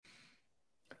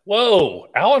Whoa,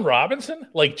 Allen Robinson?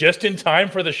 Like just in time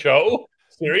for the show?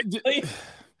 Seriously?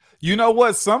 You know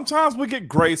what? Sometimes we get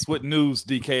grace with news,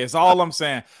 DK. Is all I'm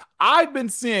saying. I've been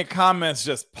seeing comments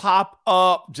just pop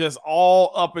up, just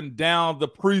all up and down the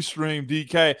pre-stream,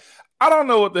 DK. I don't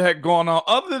know what the heck going on,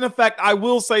 other than the fact I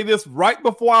will say this right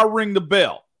before I ring the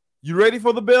bell. You ready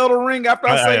for the bell to ring after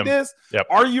I say this? Yep.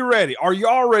 Are you ready? Are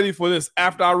y'all ready for this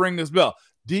after I ring this bell?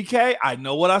 DK, I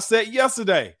know what I said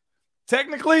yesterday.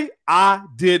 Technically, I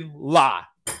didn't lie.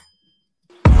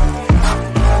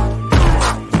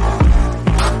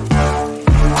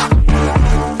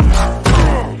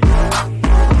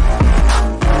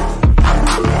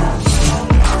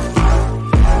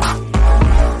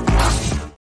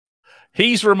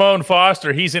 He's Ramon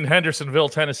Foster. He's in Hendersonville,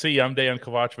 Tennessee. I'm Dan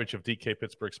Kovacevic of DK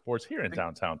Pittsburgh Sports here in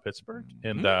downtown Pittsburgh.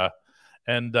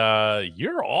 And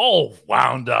you're all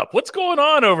wound up. What's going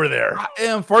on over there? I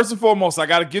am. First and foremost, I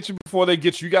got to get you before they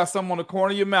get you. You got something on the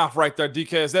corner of your mouth right there,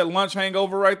 DK. Is that lunch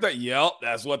hangover right there? Yep,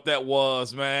 that's what that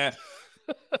was, man.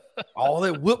 All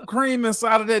that whipped cream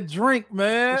inside of that drink,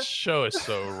 man. This show is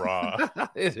so raw.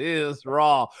 It is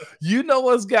raw. You know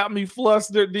what's got me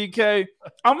flustered, DK?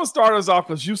 I'm going to start us off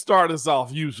because you start us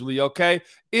off usually, okay?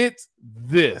 It's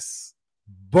this.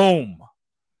 Boom.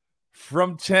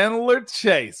 From Chandler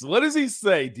Chase. What does he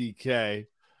say, DK?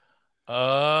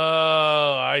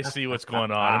 Oh, I see what's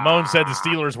going on. Ramon said the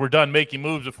Steelers were done making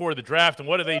moves before the draft, and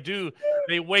what do?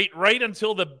 They wait right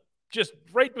until just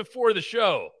right before the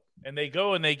show. And they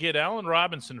go and they get Allen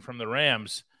Robinson from the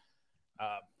Rams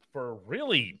for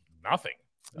really nothing.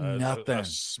 Nothing. A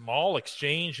small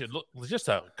exchange. It was just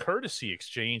a courtesy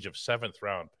exchange of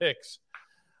seventh-round picks,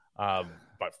 about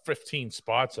 15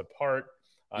 spots apart.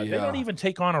 They don't even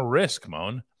take on a risk,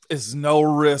 Moan. It's no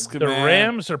risk, The man.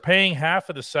 Rams are paying half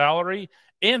of the salary,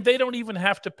 and they don't even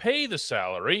have to pay the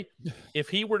salary if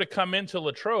he were to come into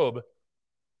Latrobe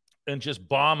and just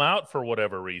bomb out for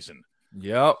whatever reason.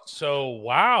 Yep. So,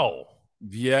 wow.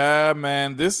 Yeah,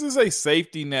 man. This is a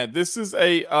safety net. This is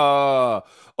a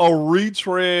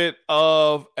retread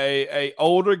of a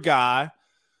older guy.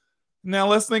 Now,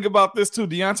 let's think about this, too.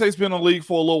 Deontay's been in the league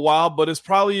for a little while, but it's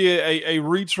probably a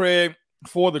retread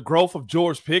for the growth of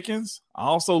George Pickens. I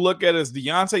also look at it as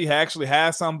Deontay actually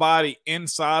has somebody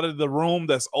inside of the room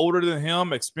that's older than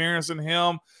him, experienced than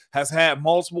him, has had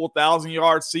multiple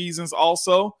 1,000-yard seasons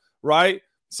also, right?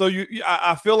 So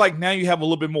I feel like now you have a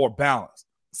little bit more balance.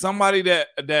 Somebody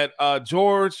that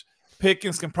George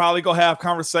Pickens can probably go have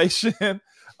conversation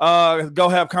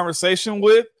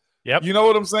with. Yep. You know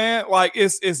what I'm saying? Like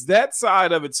it's that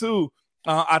side of it too.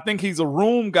 I think he's a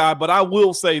room guy, but I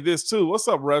will say this too. What's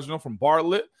up, Reginald from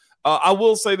Bartlett? I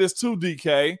will say this too,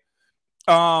 DK.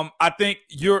 I think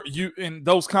you in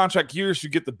those contract years, you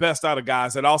get the best out of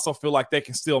guys that also feel like they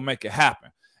can still make it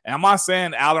happen. And am I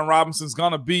saying Allen Robinson's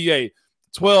going to be a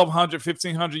 1,200,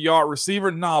 1,500-yard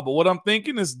receiver? Nah, but what I'm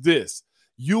thinking is this.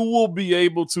 You will be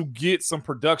able to get some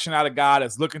production out of a guy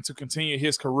that's looking to continue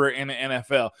his career in the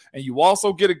NFL. And you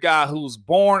also get a guy who's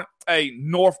born a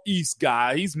Northeast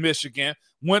guy. He's Michigan,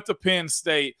 went to Penn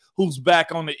State, who's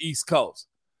back on the East Coast.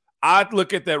 I'd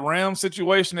look at that Rams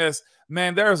situation as,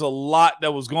 man, there's a lot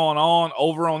that was going on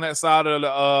over on that side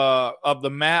of the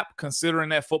map, considering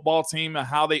that football team and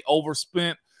how they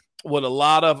overspent with a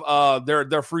lot of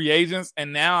their free agents.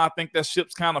 And now I think that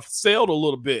ship's kind of sailed a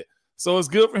little bit. So it's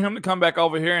good for him to come back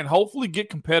over here and hopefully get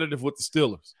competitive with the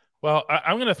Steelers. Well,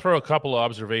 I'm going to throw a couple of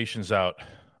observations out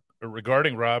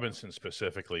regarding Robinson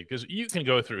specifically, because you can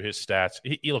go through his stats.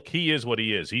 He is what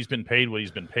he is. He's been paid what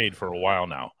he's been paid for a while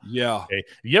now. Yeah. Okay?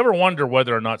 You ever wonder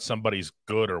whether or not somebody's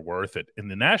good or worth it? In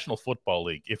the National Football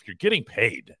League, if you're getting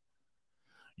paid,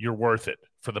 you're worth it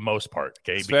for the most part,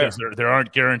 okay? It's because fair. there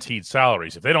aren't guaranteed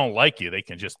salaries. If they don't like you, they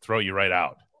can just throw you right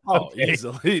out. Oh, Okay?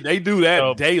 easily. They do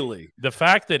that daily. The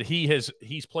fact that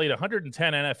he's played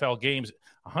 110 NFL games,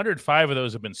 105 of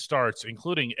those have been starts,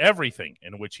 including everything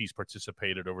in which he's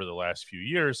participated over the last few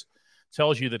years,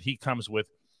 tells you that he comes with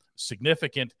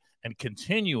significant and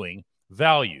continuing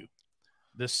value.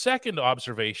 The second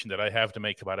observation that I have to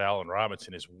make about Allen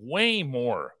Robinson is way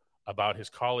more about his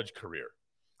college career.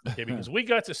 Okay, because we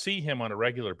got to see him on a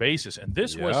regular basis, and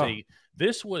this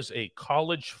was a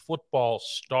college football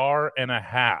star and a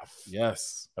half.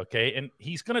 Yes. Okay, and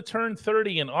he's going to turn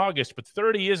 30 in August, but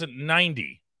 30 isn't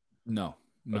 90. No.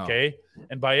 Okay,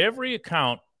 and by every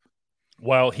account,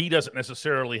 while he doesn't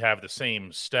necessarily have the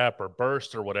same step or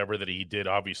burst or whatever that he did,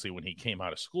 obviously, when he came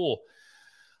out of school,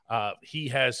 he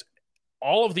has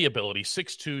all of the ability,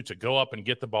 6'2", to go up and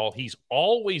get the ball. He's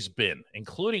always been,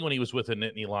 including when he was with the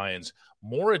Nittany Lions,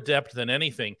 more adept than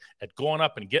anything at going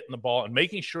up and getting the ball and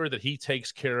making sure that he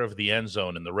takes care of the end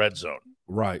zone and the red zone.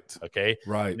 Right. Okay.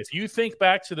 Right. And if you think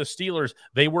back to the Steelers,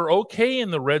 they were okay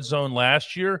in the red zone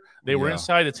last year. They were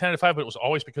inside the 10-5, but it was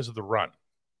always because of the run.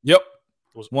 Yep.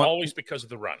 It was always because of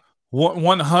the run.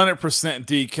 100%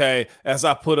 DK, as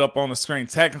I put up on the screen.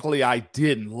 Technically, I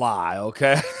didn't lie,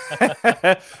 okay?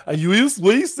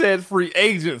 We said free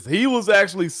agents. He was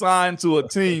actually signed to a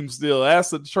team still.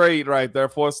 That's a trade right there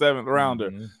for a 7th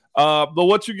rounder. Mm-hmm. But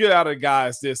what you get out of the guy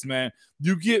is this, man.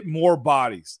 You get more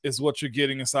bodies is what you're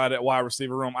getting inside that wide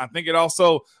receiver room. I think it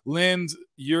also lends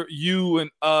you and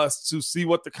us to see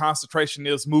what the concentration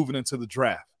is moving into the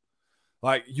draft.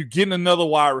 Like, you're getting another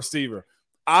wide receiver.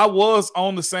 I was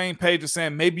on the same page of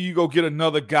saying maybe you go get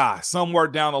another guy somewhere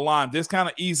down the line. This kind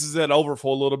of eases that over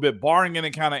for a little bit, barring any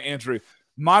kind of injury.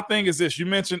 My thing is this. You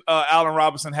mentioned Allen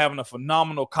Robinson having a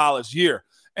phenomenal college year.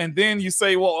 And then you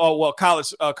say, well,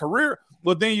 college career.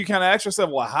 But then you kind of ask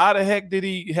yourself, well, how the heck did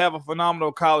he have a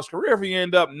phenomenal college career if he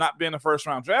ended up not being a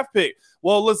first-round draft pick?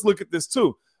 Well, let's look at this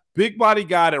too. Big body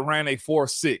guy that ran a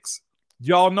 4.6.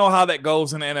 Y'all know how that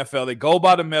goes in the NFL. They go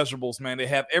by the measurables, man. They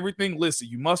have everything listed.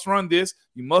 You must run this.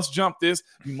 You must jump this.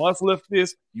 You must lift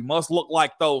this. You must look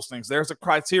like those things. There's a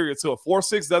criteria to it.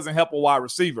 4.6 doesn't help a wide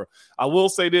receiver. I will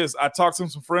say this. I talked to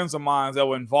some friends of mine that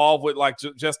were involved with like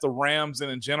just the Rams and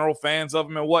in general, fans of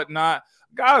them and whatnot.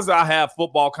 Guys I have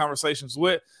football conversations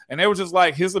with, and they were just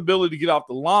like, his ability to get off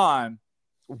the line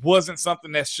wasn't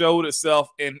something that showed itself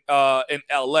in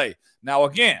LA. Now,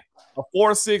 again, a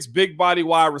 4.6 big body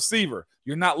wide receiver.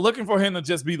 You're not looking for him to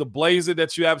just be the blazer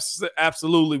that you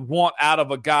absolutely want out of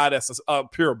a guy that's a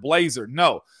pure blazer.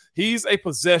 No, he's a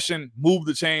possession, move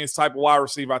the chains type of wide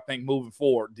receiver, I think, moving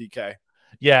forward, DK.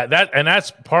 Yeah,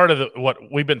 that's part of what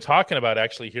we've been talking about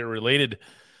actually here related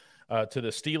to the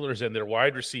Steelers and their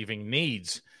wide receiving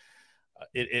needs.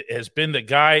 It has been the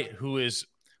guy who is,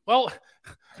 well,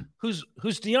 who's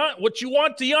what you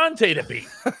want Deontay to be.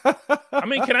 I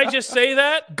mean, can I just say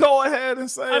that? Go ahead and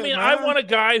say it. I mean, I want a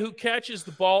guy who catches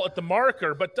the ball at the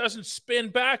marker but doesn't spin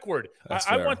backward.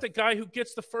 I want the guy who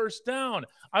gets the first down.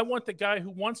 I want the guy who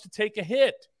wants to take a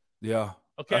hit. Yeah.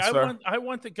 Okay, I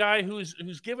want the guy who's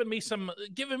giving me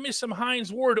some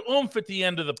Heinz Ward oomph at the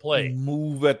end of the play.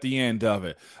 Move at the end of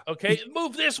it. Okay,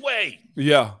 move this way.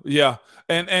 Yeah.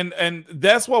 And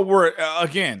that's what we're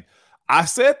again. I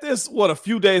said this, a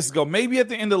few days ago, maybe at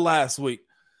the end of last week.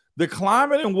 The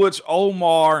climate in which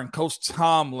Omar and Coach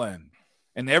Tomlin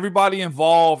and everybody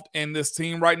involved in this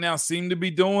team right now seem to be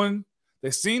doing,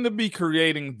 they seem to be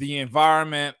creating the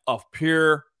environment of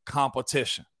pure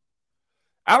competition.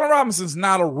 Allen Robinson's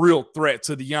not a real threat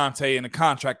to Deontay in the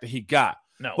contract that he got.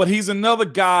 No. But he's another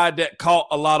guy that caught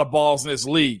a lot of balls in this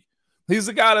league. He's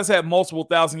a guy that's had multiple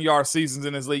 1,000-yard seasons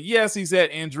in his league. Yes, he's had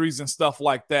injuries and stuff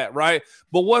like that, right?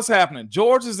 But what's happening?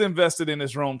 George is invested in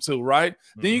this room too, right?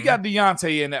 Mm-hmm. Then you got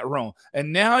Deontay in that room.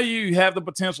 And now you have the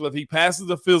potential, if he passes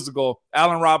the physical,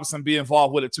 Allen Robinson be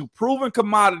involved with it too. Proven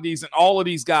commodities in all of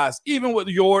these guys, even with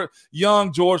your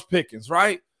young George Pickens,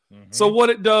 right? Mm-hmm. So what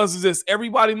it does is this: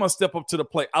 everybody must step up to the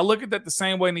plate. I look at that the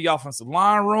same way in the offensive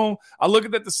line room. I look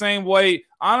at that the same way,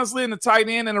 honestly, in the tight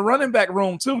end and the running back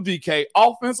room too, DK.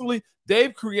 Offensively,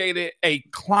 they've created a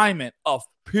climate of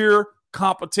pure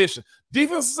competition.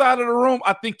 Defensive side of the room,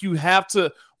 I think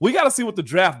we got to see what the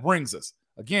draft brings us.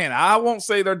 Again, I won't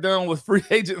say they're done with free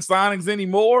agent signings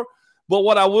anymore, but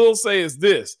what I will say is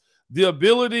this: the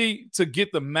ability to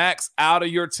get the max out of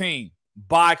your team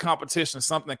by competition is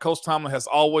something that Coach Tomlin has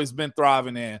always been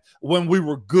thriving in when we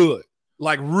were good,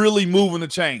 like really moving the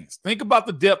chains. Think about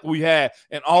the depth we had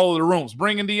in all of the rooms.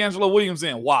 Bringing D'Angelo Williams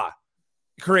in, why?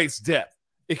 It creates depth.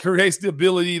 It creates the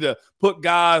ability to put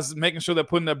guys, making sure they're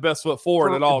putting their best foot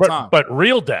forward at all times. But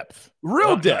real depth.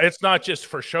 Real depth. It's not just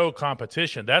for show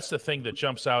competition. That's the thing that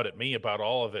jumps out at me about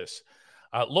all of this.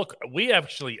 Look,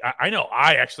 I know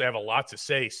I actually have a lot to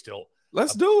say still.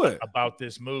 Let's do it. About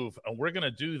this move. And we're going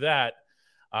to do that.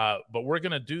 But we're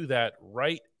going to do that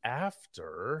right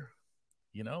after,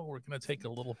 we're going to take a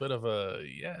little bit of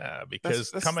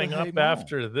because that's coming up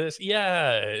after this.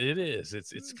 Yeah, it is.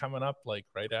 It's coming up like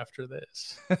right after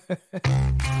this.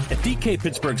 At DK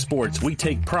Pittsburgh Sports, we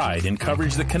take pride in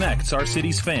coverage that connects our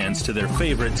city's fans to their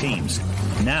favorite teams.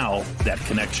 Now, that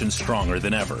connection's stronger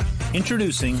than ever.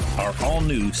 Introducing our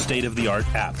all-new state-of-the-art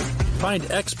app. Find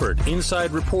expert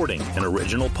inside reporting and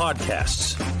original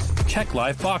podcasts. Check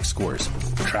live box scores.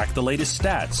 Track the latest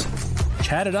stats.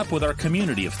 Chat it up with our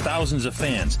community of thousands of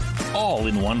fans, all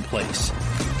in one place.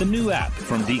 The new app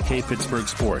from DK Pittsburgh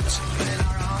Sports.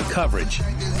 Coverage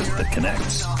that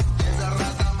connects.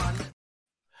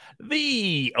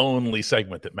 The only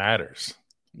segment that matters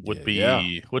would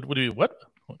be what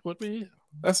would be?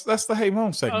 That's the Hey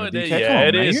Moan segment, DK. Yeah, Come on,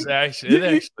 it man. is actually. It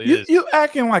actually is. You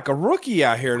acting like a rookie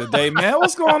out here today, man.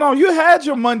 What's going on? You had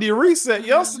your Monday reset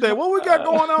yesterday. What we got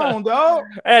going on, dog?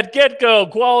 At GetGo,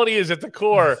 quality is at the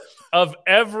core of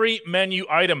every menu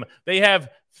item. They have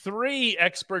 3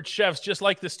 expert chefs, just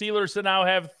like the Steelers that now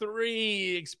have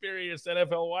 3 experienced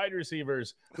NFL wide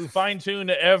receivers who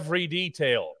fine-tune every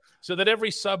detail so that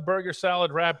every sub, burger,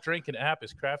 salad, wrap, drink, and app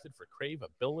is crafted for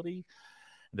craveability.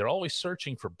 They're always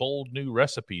searching for bold new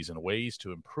recipes and ways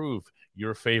to improve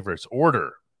your favorites.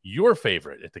 Order your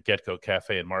favorite at the GetGo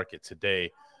Cafe and Market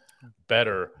today.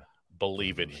 Better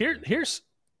believe it. Here's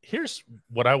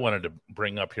what I wanted to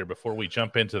bring up here before we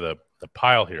jump into the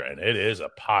pile here, and it is a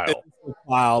pile.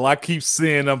 Wow, I keep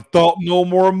seeing them. Thought no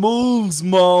more moves,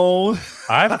 Moan.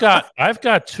 I've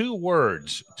got 2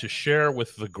 words to share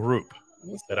with the group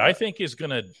that I think is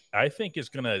gonna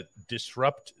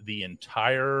disrupt the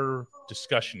entire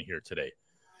discussion here today.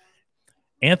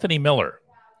 Anthony Miller,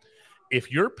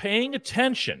 if you're paying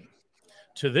attention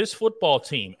to this football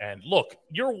team, and look,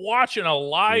 you're watching a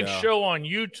live show on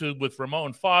YouTube with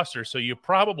Ramon Foster, so you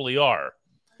probably are.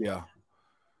 Yeah.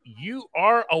 You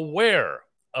are aware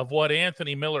of what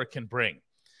Anthony Miller can bring.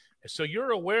 So you're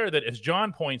aware that, as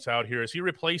John points out here, is he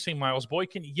replacing Miles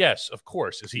Boykin? Yes, of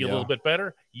course. Is he a little bit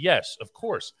better? Yes, of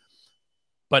course.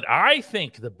 But I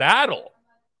think the battle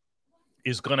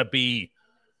is going to be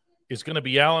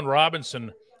Allen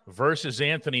Robinson versus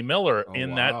Anthony Miller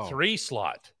in that 3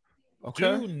 slot.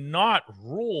 Okay. Do not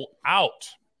rule out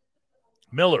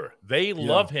Miller. They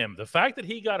love him. The fact that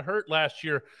he got hurt last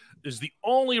year is the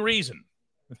only reason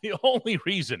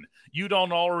you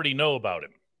don't already know about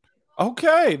him.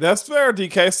 Okay, that's fair,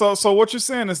 DK. So what you're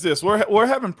saying is this: we're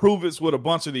having prove-its with a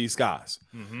bunch of these guys,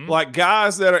 like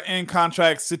guys that are in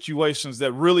contract situations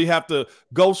that really have to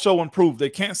go show and prove. They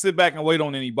can't sit back and wait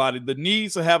on anybody. The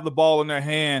need to have the ball in their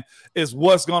hand is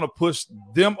what's going to push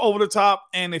them over the top.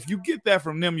 And if you get that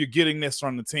from them, you're getting this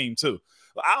from the team too.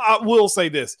 I will say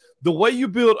this: the way you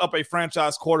build up a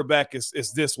franchise quarterback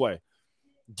is this way: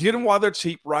 get them while they're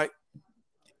cheap, right?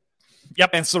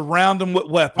 Yep, and surround them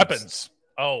with weapons.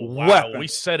 Oh, wow. Weapons. We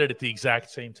said it at the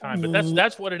exact same time, but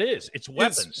that's what it is. It's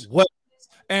weapons.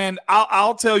 And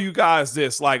I'll tell you guys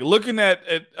this, like looking at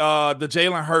the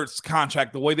Jalen Hurts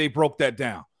contract, the way they broke that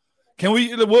down.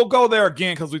 We'll go there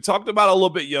again because we talked about it a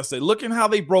little bit yesterday. Looking how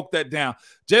they broke that down.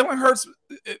 Jalen Hurts,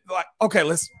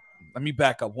 let me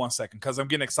back up 1 second because I'm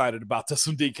getting excited about this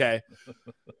one, DK.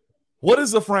 What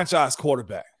is a franchise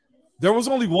quarterback? There was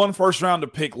only 1 first-rounder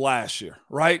pick last year,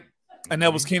 right? And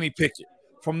that was Kenny Pickett.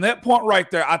 From that point right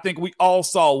there, I think we all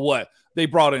saw what? They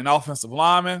brought in offensive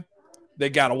linemen. They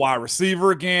got a wide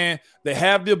receiver again. They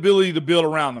have the ability to build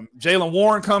around them. Jaylen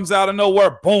Warren comes out of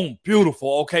nowhere. Boom,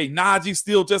 beautiful. Okay, Najee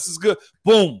still just as good.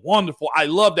 Boom, wonderful. I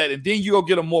love that. And then you go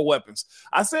get them more weapons.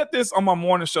 I said this on my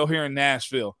morning show here in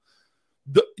Nashville.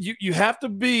 You have to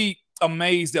be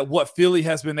amazed at what Philly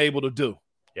has been able to do.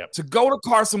 Yep. To go to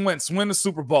Carson Wentz, win the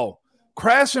Super Bowl,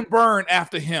 crash and burn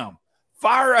after him,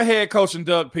 fire a head coach in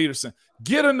Doug Peterson,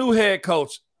 get a new head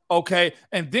coach, okay,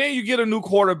 and then you get a new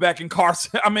quarterback in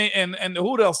Carson. I mean, and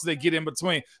who else did they get in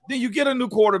between? Then you get a new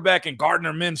quarterback in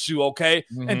Gardner Minshew, okay,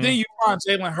 and then you find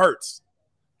Jalen Hurts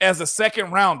as a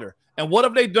second rounder. And what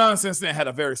have they done since then? Had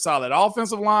a very solid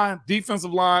offensive line,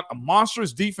 defensive line, a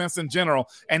monstrous defense in general,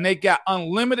 and they got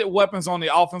unlimited weapons on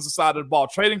the offensive side of the ball,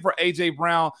 trading for A.J.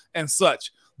 Brown and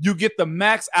such. You get the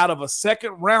max out of a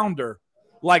second rounder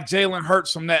like Jalen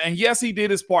Hurts from that. And yes, he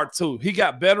did his part too. He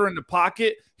got better in the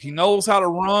pocket. He knows how to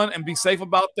run and be safe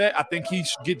about that. I think he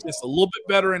should get just a little bit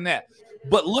better in that.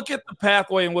 But look at the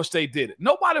pathway in which they did it.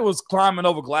 Nobody was climbing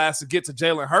over glass to get to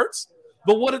Jalen Hurts.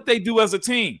 But what did they do as a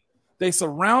team? They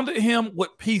surrounded him with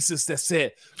pieces that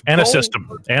said – And a system.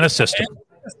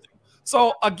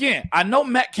 So, again, I know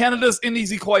Matt Canada's in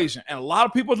these equations, and a lot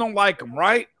of people don't like him,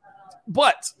 right?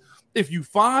 But – if you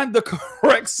find the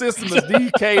correct system, as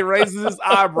DK raises his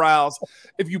eyebrows,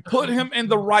 if you put him in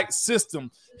the right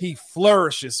system, he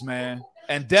flourishes, man.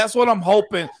 And that's what I'm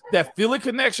hoping, that Philly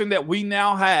connection that we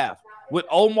now have with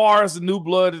Omar as the new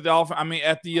blood at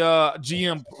the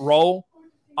GM role.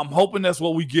 I'm hoping that's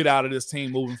what we get out of this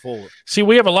team moving forward. See,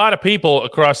 we have a lot of people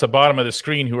across the bottom of the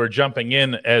screen who are jumping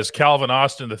in as Calvin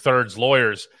Austin III's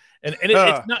lawyers. And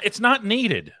it's not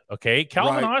needed, okay?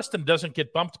 Calvin Austin doesn't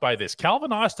get bumped by this.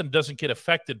 Calvin Austin doesn't get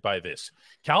affected by this.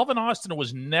 Calvin Austin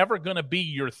was never going to be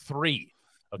your 3,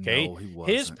 okay? No, he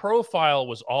wasn't. His profile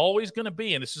was always going to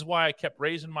be, and this is why I kept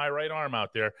raising my right arm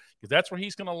out there, because that's where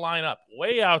he's going to line up,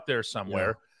 way out there somewhere.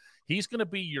 Yeah. He's going to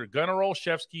be your Gunnar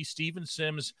Olszewski, Steven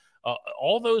Sims,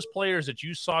 all those players that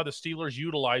you saw the Steelers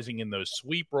utilizing in those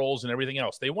sweep roles and everything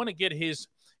else. They want to get his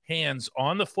hands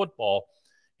on the football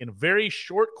in very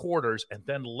short quarters and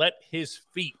then let his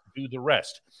feet do the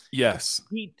rest. Yes.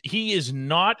 He is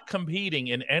not competing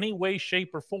in any way,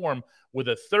 shape, or form with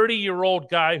a 30-year-old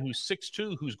guy who's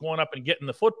 6'2", who's going up and getting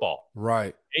the football.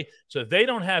 Right. Okay? So they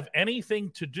don't have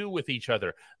anything to do with each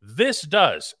other. This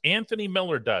does. Anthony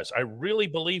Miller does. I really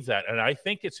believe that, and I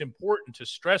think it's important to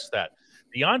stress that.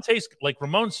 Deontay's, like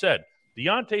Ramon said,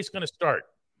 Deontay's going to start.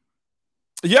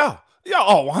 Yeah. Yeah.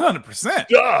 Oh, 100%.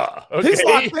 Duh. Okay. He's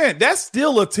locked in. That's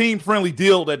still a team-friendly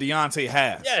deal that Deontay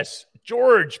has. Yes.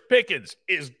 George Pickens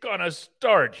is going to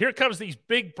start. Here comes these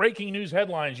big breaking news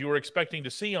headlines you were expecting to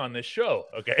see on this show,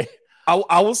 okay?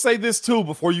 I will say this, too,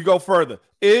 before you go further.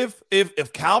 If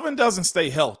Calvin doesn't stay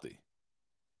healthy,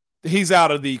 he's out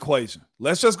of the equation.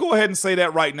 Let's just go ahead and say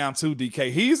that right now, too,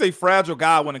 DK. He's a fragile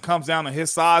guy when it comes down to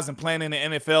his size and playing in the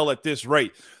NFL at this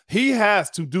rate. He has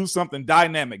to do something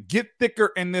dynamic, get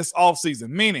thicker in this offseason,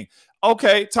 meaning,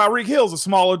 okay, Tyreek Hill's a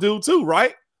smaller dude, too,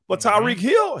 right? But Tyreek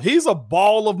Hill, he's a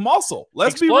ball of muscle.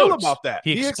 Let's be real about that.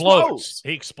 He explodes.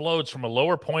 He explodes from a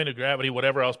lower point of gravity,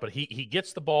 whatever else, but he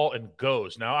gets the ball and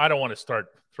goes. Now, I don't want to start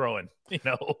throwing,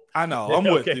 I know. I'm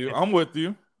with you. I'm with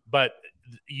you. But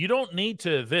you don't need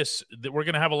to we're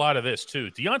going to have a lot of this,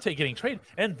 too. Deontay getting traded.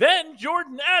 And then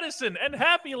Jordan Addison and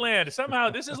Happy Land. Somehow,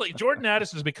 this is like Jordan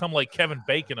Addison has become like Kevin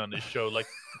Bacon on this show. Like,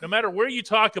 no matter where you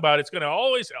talk about it, it's going to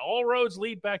always, all roads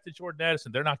lead back to Jordan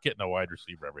Addison. They're not getting a wide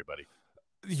receiver, everybody.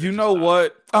 You know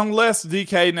what? Unless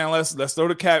DK, now let's throw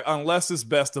the cap. Unless it's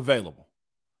best available,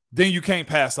 then you can't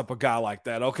pass up a guy like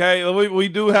that. Okay, we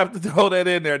do have to throw that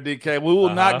in there, DK. We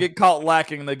will not get caught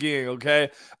lacking again.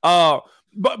 Okay,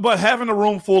 but having a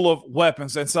room full of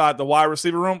weapons inside the wide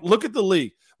receiver room. Look at the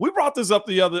league. We brought this up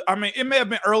it may have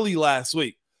been early last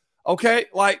week. Okay,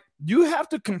 like you have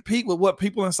to compete with what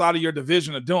people inside of your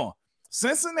division are doing.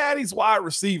 Cincinnati's wide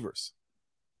receivers,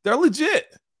 they're legit.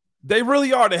 They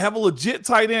really are. They have a legit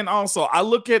tight end also. I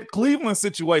look at Cleveland's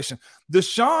situation.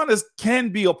 Deshaun can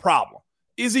be a problem.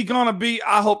 Is he going to be?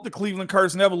 I hope the Cleveland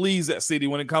curse never leaves that city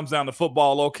when it comes down to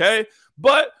football, okay?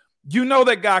 But you know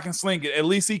that guy can sling it. At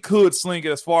least he could sling it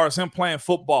as far as him playing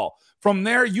football. From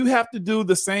there, you have to do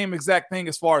the same exact thing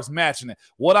as far as matching it.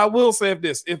 What I will say is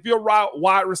this. If your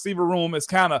wide receiver room is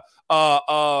kind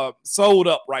of sold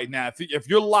up right now, if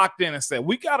you're locked in and say,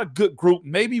 we got a good group,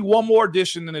 maybe one more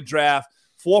addition in the draft,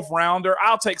 4th rounder,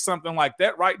 I'll take something like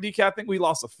that, right, DK? I think we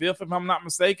lost a 5th, if I'm not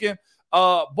mistaken.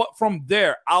 But from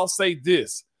there, I'll say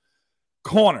this: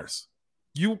 corners.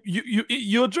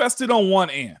 You addressed it on one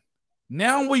end.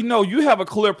 Now we know you have a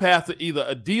clear path to either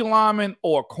a D lineman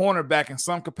or a cornerback in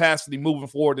some capacity moving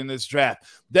forward in this draft.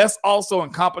 That's also in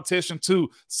competition to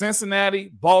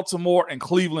Cincinnati, Baltimore, and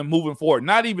Cleveland moving forward.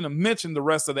 Not even to mention the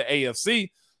rest of the AFC.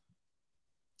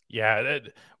 Yeah,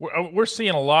 we're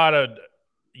seeing a lot of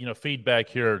feedback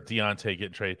here. Deontay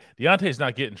getting traded. Deontay's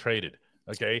not getting traded.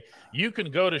 Okay, you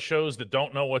can go to shows that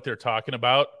don't know what they're talking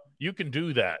about. You can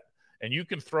do that, and you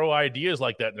can throw ideas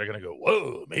like that, and they're going to go,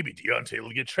 "Whoa, maybe Deontay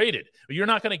will get traded." But you're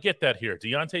not going to get that here.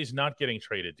 Deontay's not getting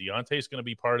traded. Deontay's going to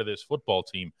be part of this football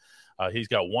team. He's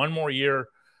got one more year.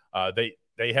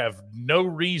 They have no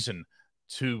reason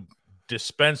to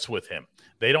dispense with him.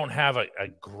 They don't have a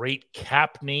great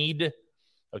cap need.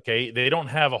 Okay, they don't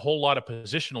have a whole lot of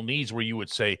positional needs where you would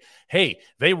say, hey,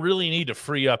 they really need to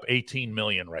free up $18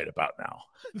 million right about now.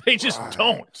 They just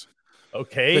don't.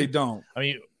 Okay? They don't. I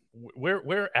mean,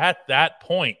 we're at that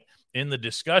point in the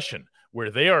discussion where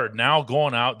they are now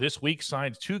going out this week,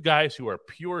 signed 2 guys who are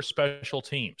pure special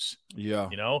teams. Yeah.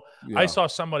 I saw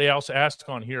somebody else ask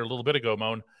on here a little bit ago,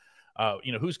 Moan,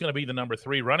 who's going to be the number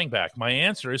 3 running back? My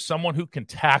answer is someone who can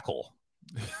tackle.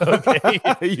 Okay.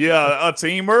 Yeah, a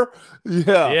teamer.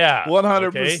 Yeah. 100%.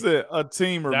 Okay. A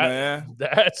teamer, man.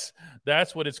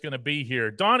 That's what it's going to be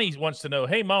here. Donnie wants to know,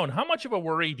 hey, Moan, how much of a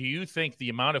worry do you think the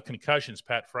amount of concussions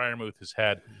Pat Freiermuth has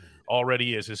had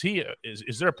already is?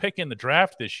 Is there a pick in the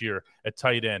draft this year at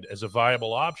tight end as a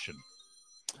viable option?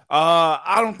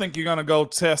 I don't think you're going to go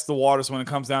test the waters when it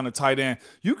comes down to tight end.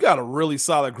 You got a really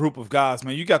solid group of guys,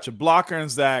 man. You got your blocker and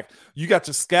Zach. You got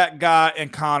your scat guy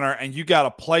and Connor, and you got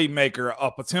a playmaker, a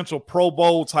potential Pro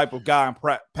Bowl type of guy in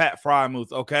Pat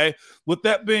Freiermuth, okay? With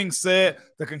that being said,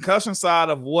 the concussion side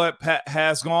of what Pat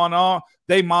has gone on,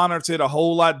 they monitored a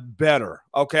whole lot better,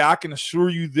 okay? I can assure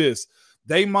you this.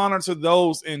 They monitor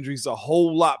those injuries a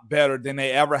whole lot better than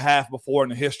they ever have before in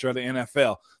the history of the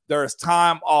NFL. There's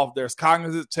time off. There's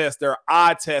cognitive tests. There are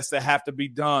eye tests that have to be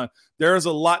done. There's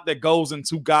a lot that goes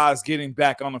into guys getting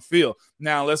back on the field.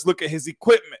 Now, let's look at his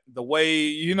equipment, the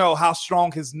way, how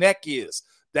strong his neck is.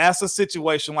 That's a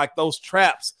situation like those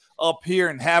traps up here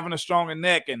and having a stronger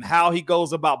neck and how he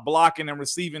goes about blocking and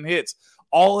receiving hits.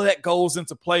 All of that goes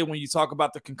into play when you talk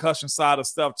about the concussion side of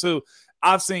stuff too.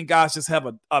 I've seen guys just have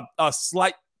a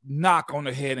slight knock on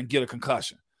the head and get a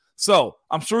concussion. So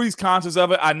I'm sure he's conscious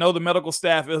of it. I know the medical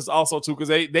staff is also too, because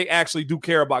they actually do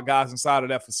care about guys inside of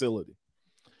that facility.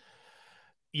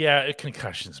 Yeah,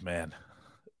 concussions, man.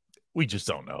 We just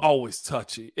don't know. Always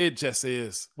touchy. It just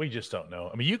is. We just don't know.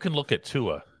 I mean, you can look at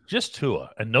Tua,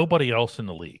 and nobody else in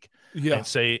the league, and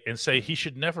say he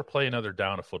should never play another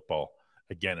down of football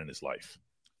again in his life.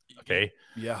 Okay?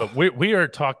 Yeah. But we are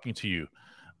talking to you,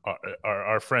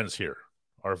 our friends here,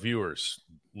 our viewers,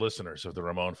 listeners of the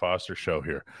Ramon Foster Show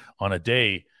here, on a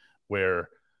day where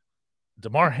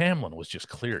Damar Hamlin was just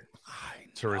cleared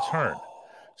to return.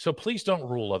 So please don't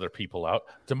rule other people out.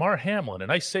 Damar Hamlin,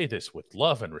 and I say this with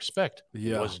love and respect,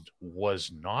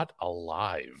 was not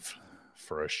alive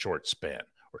for a short span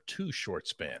or 2 short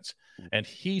spans, and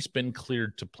he's been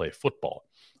cleared to play football.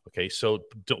 Okay, so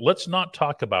let's not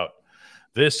talk about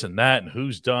this and that and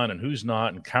who's done and who's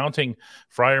not, and counting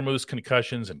Freiermuth's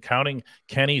concussions and counting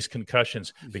Kenny's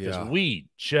concussions, because we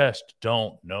just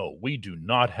don't know. We do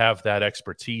not have that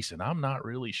expertise, and I'm not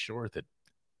really sure that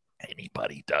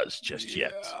anybody does just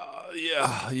yet.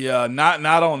 Yeah. Not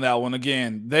on that one.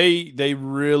 Again, they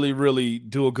really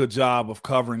do a good job of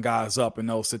covering guys up in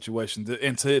those situations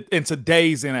in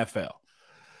today's NFL.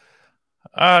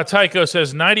 Tycho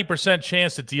says 90%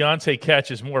 chance that Deontay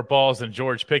catches more balls than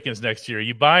George Pickens next year.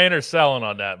 You buying or selling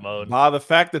on that, Mode? The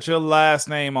fact that your last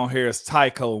name on here is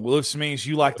Tycho, which means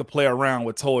you like to play around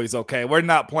with toys. Okay, we're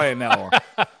not playing that one.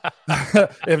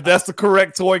 If that's the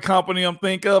correct toy company I'm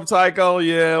thinking of, Tycho,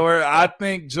 I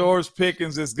think George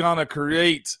Pickens is gonna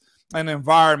create an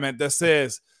environment that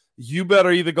says you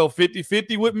better either go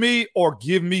 50-50 with me or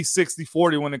give me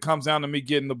 60-40 when it comes down to me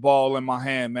getting the ball in my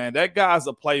hand, man. That guy's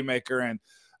a playmaker, and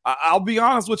I'll be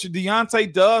honest with you,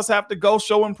 Deontay does have to go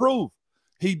show and prove.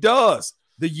 He does.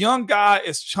 The young guy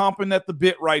is chomping at the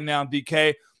bit right now,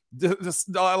 DK.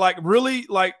 Really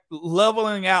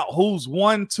leveling out who's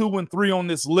 1, 2, and 3 on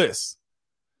this list.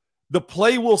 The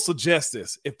play will suggest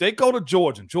this. If they go to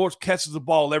George and George catches the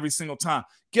ball every single time,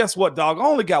 guess what, dog? I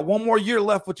only got 1 more year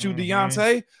left with you,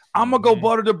 Deontay. I'm going to go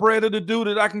butter the bread of the dude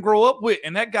that I can grow up with,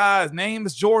 and that guy's name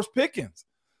is George Pickens.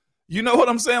 You know what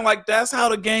I'm saying? Like, that's how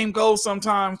the game goes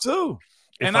sometimes, too.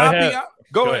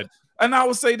 Go ahead. And I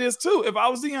would say this, too. If I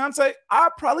was Deontay, I'd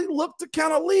probably look to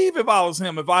kind of leave if I was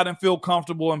him, if I didn't feel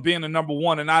comfortable in being the number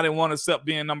 1 and I didn't want to accept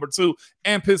being number 2,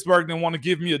 and Pittsburgh didn't want to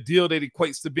give me a deal that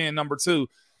equates to being number 2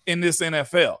 in this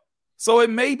NFL. So it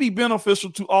may be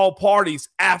beneficial to all parties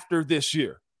after this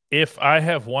year. If I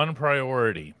have one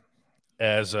priority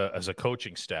as a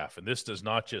coaching staff, and this does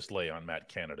not just lay on Matt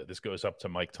Canada, this goes up to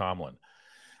Mike Tomlin,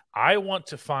 I want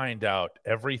to find out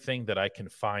everything that I can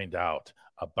find out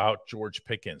about George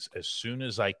Pickens as soon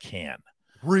as I can.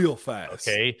 Real fast.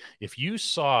 Okay? If you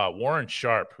saw Warren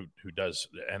Sharp, who does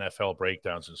NFL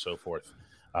breakdowns and so forth,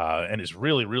 and is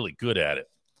really, really good at it,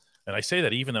 and I say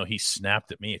that even though he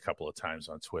snapped at me a couple of times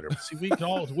on Twitter. But see, we can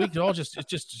all just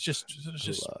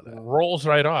rolls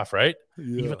right off, right?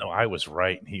 Yeah. Even though I was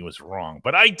right and he was wrong.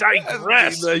 But I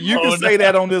digress. You can say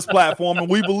that on this platform, and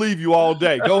we believe you all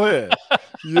day. Go ahead.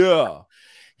 Yeah.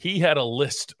 He had a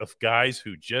list of guys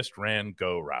who just ran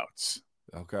go routes.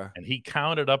 Okay. And he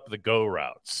counted up the go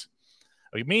routes.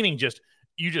 Meaning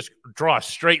you just draw a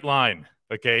straight line,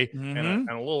 okay? Mm-hmm. And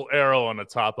a little arrow on the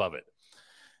top of it.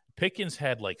 Pickens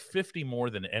had like 50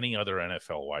 more than any other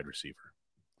NFL wide receiver.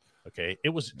 Okay, it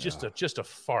was just a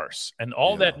farce, and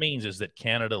all that means is that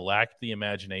Canada lacked the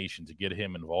imagination to get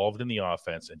him involved in the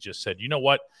offense, and just said, you know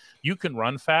what, you can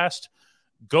run fast,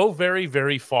 go very,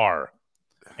 very far,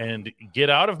 and get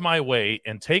out of my way,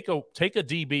 and take a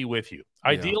DB with you.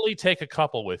 Ideally, take a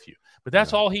couple with you, but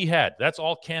that's all he had. That's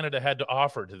all Canada had to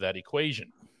offer to that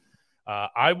equation.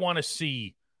 I want to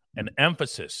see an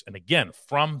emphasis, and again,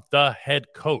 from the head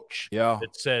coach that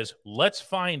says, let's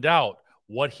find out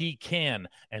what he can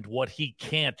and what he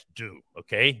can't do,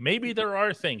 okay? Maybe there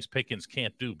are things Pickens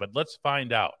can't do, but let's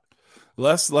find out.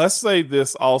 Let's say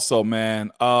this also,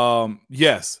 man.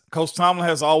 Yes, Coach Tomlin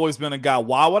has always been a guy,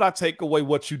 why would I take away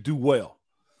what you do well?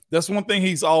 That's one thing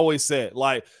he's always said.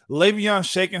 Like, Le'Veon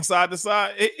shaking side to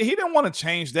side, he didn't want to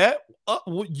change that.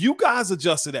 You guys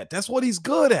adjusted that. That's what he's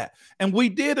good at. And we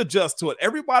did adjust to it.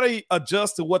 Everybody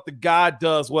adjusts to what the guy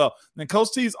does well. And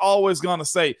Coach T's always going to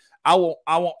say, I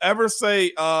won't ever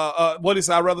say, I'd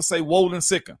rather say woe than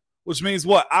sicken, which means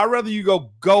what? I'd rather you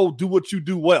go do what you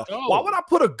do well. Oh. Why would I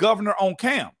put a governor on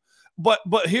Cam? But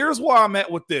here's where I'm at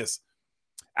with this.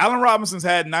 Allen Robinson's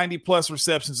had 90-plus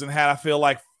receptions and had, I feel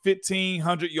like,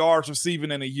 1,500 yards receiving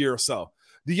in a year or so.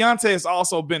 Deontay has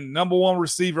also been number one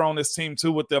receiver on this team,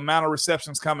 too, with the amount of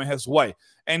receptions coming his way.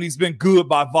 And he's been good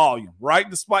by volume, right?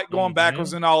 Despite going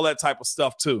backwards and all that type of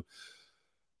stuff, too.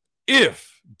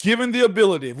 If, given the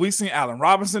ability, if we've seen Allen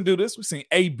Robinson do this, we've seen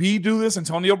AB do this,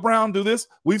 Antonio Brown do this,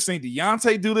 we've seen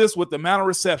Deontay do this with the amount of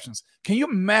receptions. Can you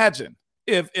imagine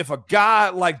if a guy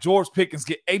like George Pickens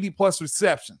get 80-plus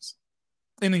receptions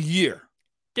in a year?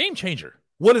 Game changer.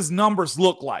 What his numbers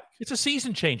look like? It's a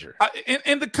season changer.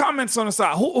 In the comments on the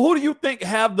side, who do you think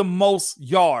have the most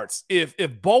yards? If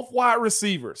both wide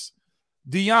receivers,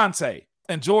 Deontay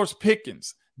and George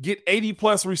Pickens, get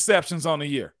 80-plus receptions on a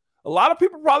year? A lot of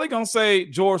people probably going to say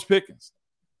George Pickens.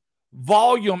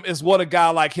 Volume is what a guy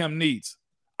like him needs.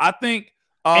 I think.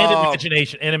 And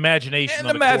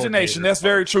imagination. That's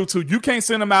very true, too. You can't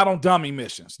send him out on dummy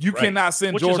missions. You cannot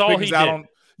send George Pickens out on.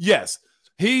 Yes.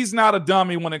 He's not a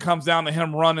dummy when it comes down to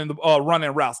him running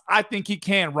routes. I think he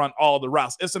can run all the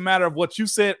routes. It's a matter of what you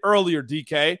said earlier,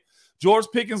 DK. George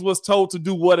Pickens was told to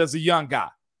do what as a young guy?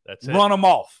 That's it. Run him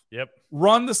off. Yep.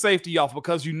 Run the safety off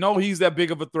because you know he's that big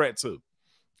of a threat, too.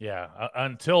 Yeah,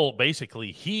 until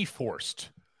basically he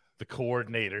forced the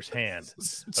coordinator's hand.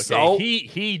 Okay, so,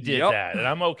 he did that, and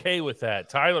I'm okay with that.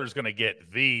 Tyler's going to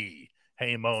get the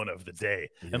Hey Moan of the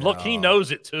day. And look, he knows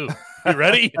it too. You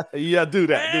ready? Yeah, do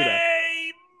that.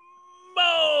 Hey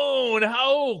Moan!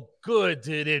 How good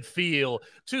did it feel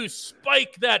to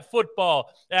spike that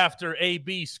football after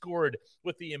AB scored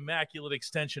with the immaculate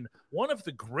extension? One of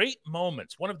the great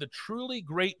moments, one of the truly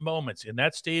great moments in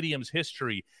that stadium's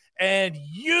history. And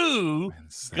you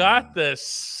got the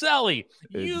celly.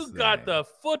 You got the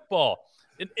football.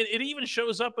 It even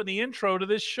shows up in the intro to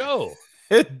this show.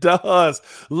 It does.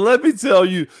 Let me tell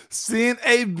you, seeing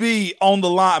AB on the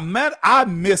line, man, I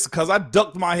missed because I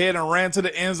ducked my head and ran to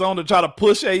the end zone to try to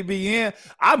push AB in.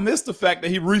 I missed the fact that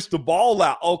he reached the ball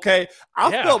out. Okay,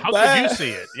 I felt bad. How could you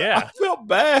see it? Yeah, I felt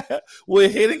bad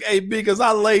with hitting AB because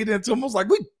I laid into him. I was like,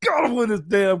 we gotta win this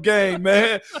damn game,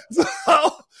 man. So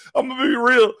I'm gonna be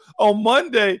real. On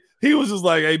Monday, he was just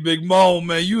like, "Hey, Big Mo,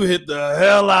 man, you hit the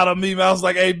hell out of me." Man. I was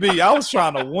like, "AB, I was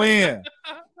trying to win.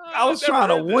 I was trying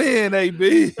to win,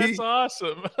 AB." That's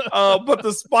awesome. But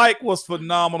the spike was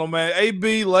phenomenal, man.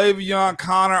 AB, Le'Veon,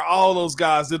 Connor, all those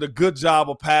guys did a good job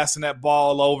of passing that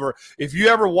ball over. If you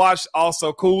ever watch,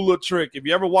 also cool little trick, if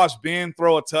you ever watch Ben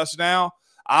throw a touchdown,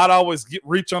 I'd always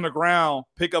reach on the ground,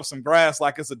 pick up some grass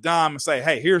like it's a dime and say,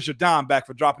 "Hey, here's your dime back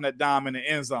for dropping that dime in the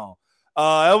end zone."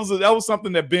 That was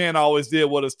something that Ben always did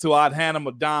with us too. I'd hand him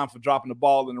a dime for dropping the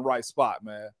ball in the right spot,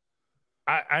 man.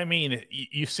 I mean,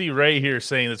 you see Ray here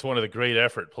saying it's one of the great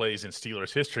effort plays in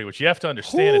Steelers history, which you have to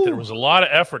understand that there was a lot of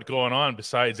effort going on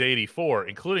besides 84,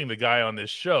 including the guy on this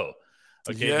show.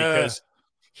 Okay, because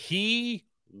he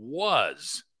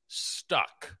was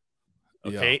stuck.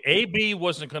 Okay, AB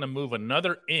wasn't going to move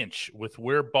another inch with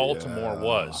where Baltimore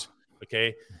was.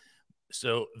 Okay.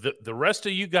 So the rest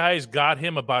of you guys got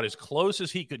him about as close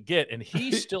as he could get, and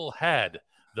he still had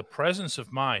the presence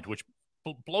of mind, which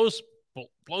blows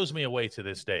me away to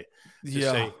this day. To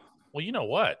say, well, you know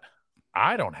what?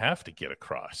 I don't have to get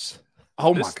across.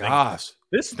 Oh, my gosh.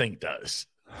 This thing does.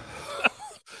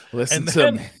 Listen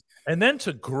to me. And then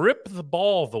to grip the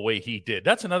ball the way he did,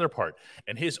 that's another part.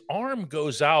 And his arm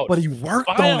goes out. But he worked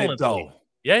violently. on it, though.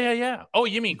 Yeah. Oh,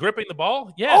 you mean gripping the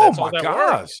ball? Yeah, oh, that's my all that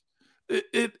gosh. works.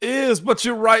 It is, but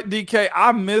you're right, DK.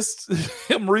 I missed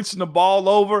him reaching the ball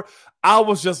over. I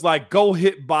was just like, go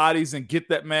hit bodies and get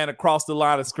that man across the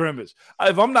line of scrimmage.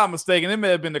 If I'm not mistaken, it may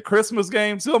have been the Christmas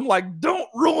game, too. I'm like, don't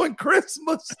ruin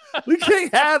Christmas. We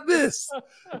can't have this.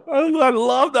 I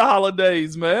love the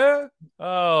holidays, man.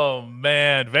 Oh,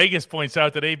 man. Vegas points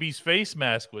out that AB's face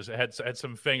mask had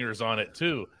some fingers on it,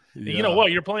 too. Yeah. You know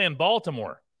what? You're playing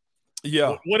Baltimore.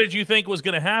 Yeah. What did you think was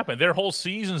going to happen? Their whole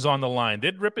season's on the line.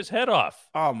 They'd rip his head off.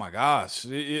 Oh, my gosh.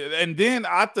 And then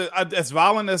as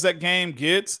violent as that game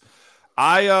gets,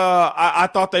 I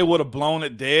thought they would have blown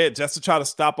it dead just to try to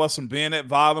stop us from being that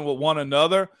violent with one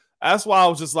another. That's why I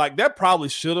was just like, that probably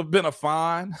should have been a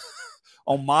fine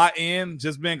on my end,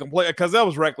 just being complete, because that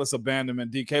was reckless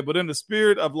abandonment, DK. But in the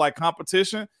spirit of like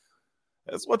competition,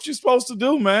 that's what you're supposed to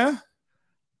do, man.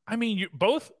 I mean,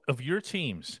 both of your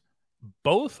teams,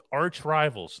 both arch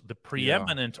rivals, the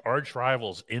preeminent arch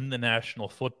rivals in the National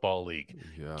Football League,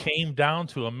 came down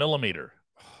to a millimeter.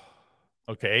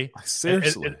 Okay?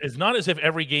 Seriously. It's not as if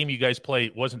every game you guys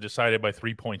play wasn't decided by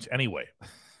 3 points anyway.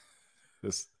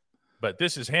 But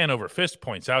this is hand over fist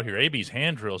points out here. AB's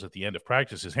hand drills at the end of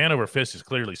practice. His hand over fist is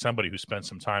clearly somebody who spent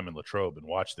some time in Latrobe and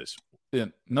watched this Yeah,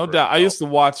 no doubt. I used to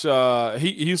watch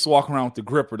he used to walk around with the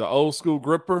gripper, the old school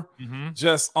gripper,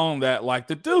 just on that. Like,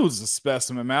 the dude's a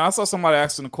specimen, man. I saw somebody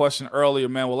asking the question earlier,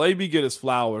 man, will AB get his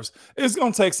flowers? It's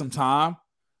gonna take some time.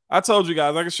 I told you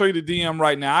guys, I can show you the DM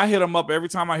right now. I hit him up. Every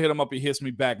time I hit him up, he hits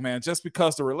me back, man, just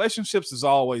because the relationships is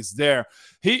always there.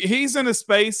 He's in his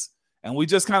space, and we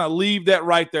just kind of leave that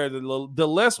right there. The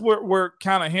less we're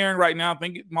kind of hearing right now, I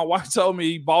think my wife told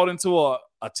me he bought into a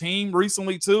team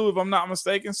recently too, if I'm not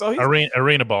mistaken. So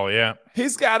arena ball, yeah.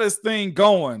 He's got his thing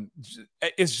going.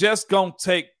 It's just gonna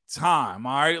take time.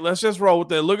 All right, let's just roll with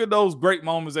that. Look at those great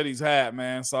moments that he's had,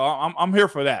 man. So I'm here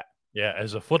for that. Yeah,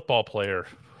 as a football player,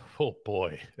 oh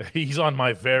boy, he's on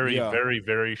my very, very,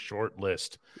 very short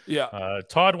list. Yeah.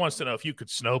 Todd wants to know if you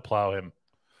could snowplow him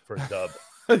for a dub.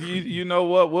 You know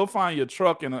what? We'll find your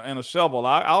truck and a shovel.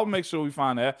 I'll make sure we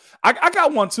find that. I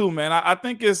got one too, man. I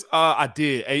think it's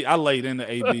I laid into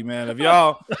AB, man. If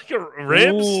y'all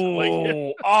ribs,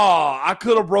 I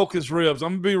could have broke his ribs.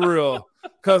 I'm gonna be real,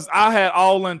 because I had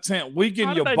all intent. We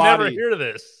getting your body. I never hear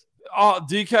this. Oh,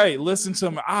 DK, listen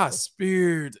to me. I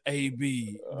speared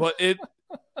AB, but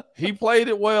he played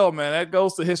it well, man. That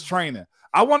goes to his training.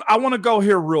 I want to go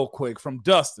here real quick from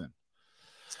Dustin.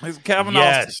 It's Calvin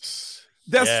Austin.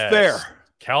 That's fair.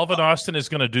 Calvin Austin is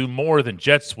going to do more than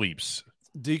jet sweeps.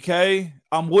 DK,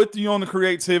 I'm with you on the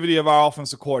creativity of our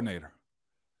offensive coordinator.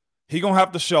 He going to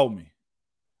have to show me.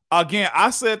 Again,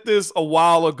 I said this a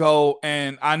while ago,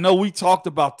 and I know we talked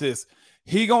about this.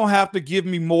 He going to have to give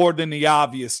me more than the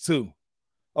obvious, too.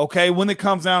 Okay, when it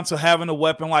comes down to having a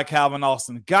weapon like Calvin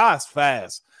Austin. The guy's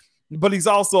fast, but he's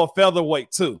also a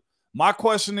featherweight, too. My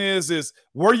question is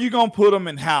where you going to put him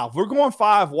and how? If we're going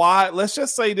 5 wide, let's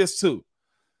just say this, too.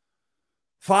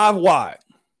 5 wide.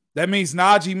 That means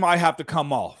Najee might have to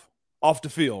come off the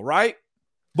field, right?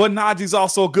 But Najee's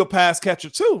also a good pass catcher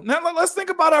too. Now let's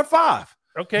think about our 5.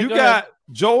 Okay, you got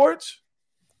George,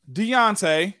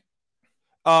 Deontay.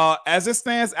 As it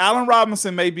stands, Allen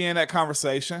Robinson may be in that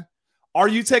conversation. Are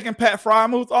you taking Pat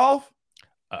Frymuth off?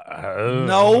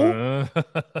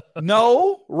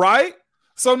 No, right?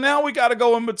 So now we got to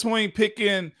go in between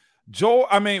picking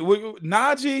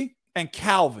Najee and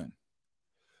Calvin.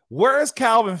 Where is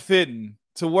Calvin fitting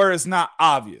to where it's not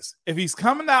obvious? If he's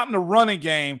coming out in the running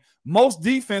game, most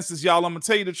defenses, y'all, I'm going to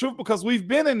tell you the truth, because we've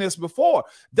been in this before.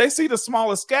 They see the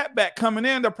smallest scat back coming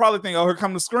in, they'll probably think, oh, here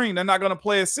come the screen. They're not going to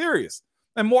play it serious.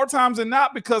 And more times than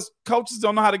not, because coaches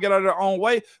don't know how to get out of their own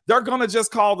way, they're going to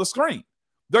just call the screen.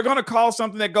 They're going to call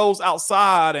something that goes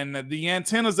outside, and the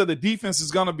antennas of the defense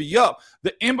is going to be up.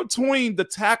 The in-between the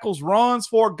tackles runs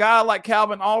for a guy like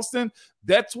Calvin Austin,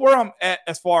 that's where I'm at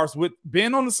as far as with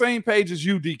being on the same page as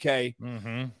you, DK.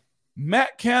 Mm-hmm.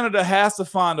 Matt Canada has to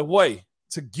find a way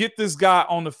to get this guy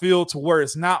on the field to where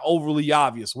it's not overly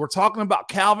obvious. We're talking about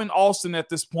Calvin Austin at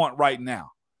this point right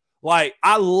now. Like,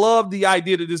 I love the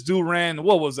idea that this dude ran,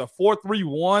 what was it,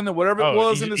 4.31 or whatever it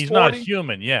was in his 40? He's not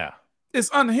human, yeah. It's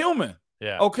unhuman.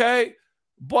 Yeah. Okay.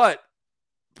 But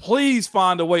please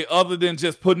find a way other than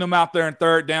just putting them out there in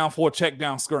third down for a check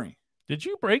down screen. Did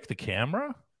you break the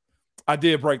camera? I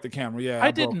did break the camera, yeah. I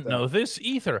didn't know this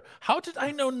either. How did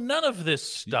I know none of this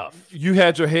stuff? You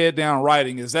had your head down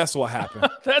writing. That's what happened.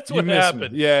 That's what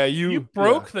happened. Yeah, you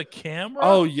broke the camera?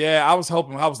 Oh, yeah. I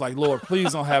was like, Lord,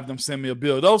 please don't have them send me a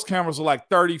bill. Those cameras are like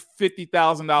 $30,000,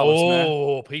 $50,000, man.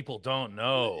 Oh, people don't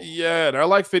know. Yeah, they're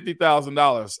like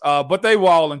 $50,000. But they were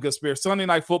all in good spirits. Sunday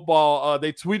Night Football,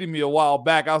 they tweeted me a while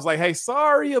back. I was like, hey,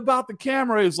 sorry about the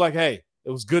camera. It was like, hey,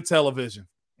 it was good television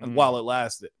while it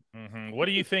lasted. Mm-hmm. What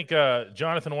do you think?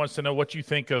 Jonathan wants to know what you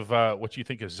think of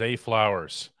Zay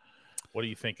Flowers. What do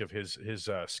you think of his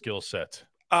skill set?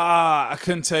 I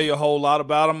couldn't tell you a whole lot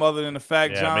about him other than the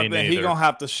fact, Jonathan, he gonna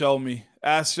have to show me.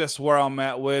 That's just where I'm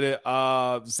at with it.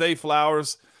 Zay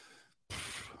Flowers,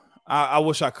 I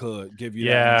wish I could give you.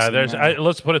 Yeah,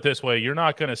 let's put it this way: you're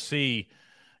not gonna see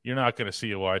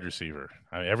a wide receiver.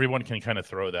 I mean, everyone can kind of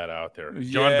throw that out there.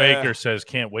 John Baker says,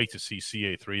 can't wait to see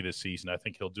CA3 this season. I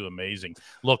think he'll do amazing.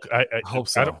 Look, I hope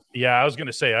so. I was going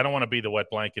to say, I don't want to be the wet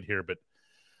blanket here, but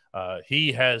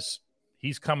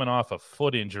he's coming off a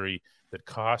foot injury that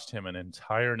cost him an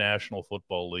entire National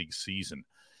Football League season.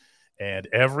 And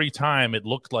every time it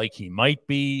looked like he might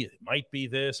be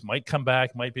this, might come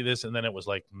back, might be this. And then it was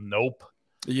like, nope.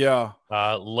 Yeah.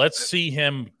 Let's see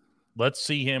him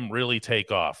really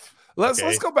take off.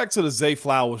 Let's go back to the Zay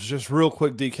Flowers just real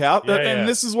quick, DK.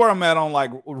 This is where I'm at on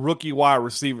like rookie wide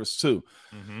receivers too.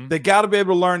 Mm-hmm. They got to be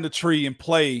able to learn the tree and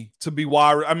play to be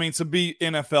to be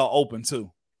NFL open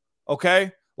too.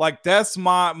 Okay, like that's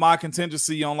my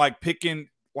contingency on like picking,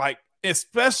 like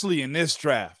especially in this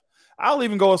draft. I'll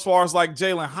even go as far as like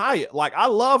Jalen Hyatt. Like I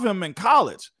love him in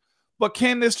college, But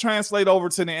can this translate over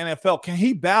to the NFL? Can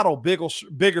he battle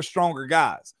bigger, stronger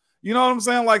guys? You know what I'm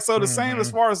saying? Like, so the same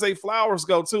as far as Zay Flowers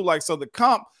go too. Like, so the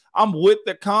comp, I'm with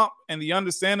the comp and the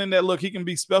understanding that, look, he can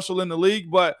be special in the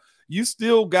league, but you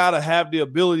still got to have the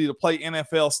ability to play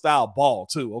NFL style ball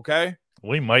too. Okay.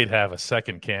 We might have a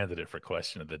second candidate for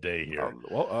question of the day here.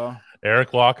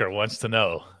 Eric Walker wants to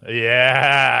know.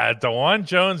 Yeah, DeJuan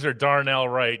Jones or Darnell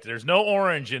Wright. There's no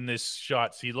orange in this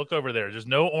shot. See, look over there. There's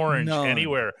no orange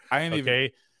anywhere. I ain't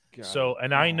okay. So,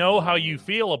 and I know how you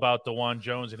feel about DeJuan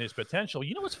Jones and his potential.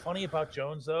 You know what's funny about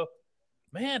Jones, though?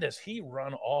 Man, does he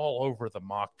run all over the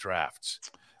mock drafts.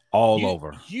 All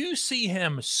over. You see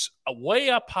him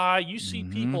way up high. You see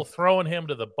people throwing him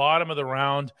to the bottom of the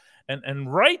round.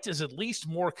 And Wright is at least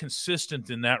more consistent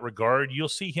in that regard. You'll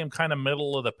see him kind of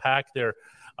middle of the pack there.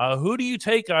 Who do you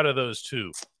take out of those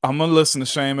two? I'm going to listen to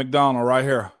Shane McDonald right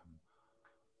here.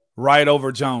 Wright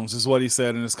over Jones is what he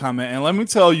said in his comment. And let me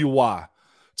tell you why.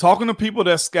 Talking to people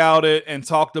that scouted and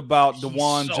talked about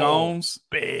DeJuan Jones,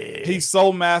 big. He's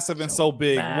so massive and so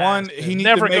big. Massive. One, he needs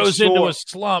never to make goes sure into a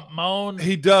slump, Moan.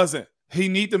 He doesn't. He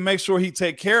need to make sure he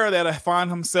take care of that and find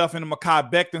himself in a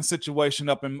Mekhi Becton situation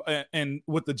up in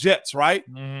with the Jets, right?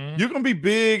 You're going to be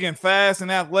big and fast and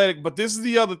athletic, but this is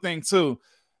the other thing too.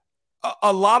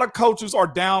 A lot of coaches are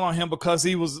down on him because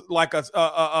he was like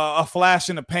a flash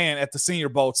in the pan at the Senior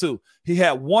Bowl too. He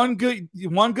had one good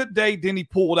day, then he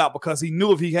pulled out because he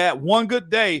knew if he had one good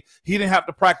day, he didn't have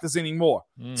to practice anymore.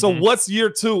 So what's year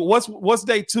two? What's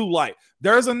day two like?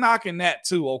 There's a knock in that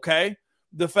too, okay?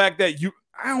 The fact that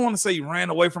I don't want to say you ran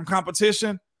away from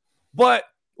competition, but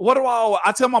what do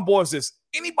I tell my boys this: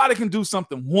 anybody can do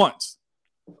something once,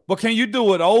 but can you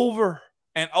do it over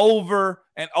and over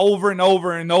and over and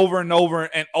over and over and over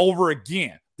and over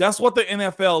again? That's what the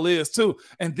NFL is too.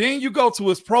 And then you go to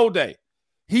his pro day.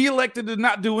 He elected to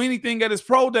not do anything at his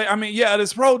pro day. I mean, yeah, at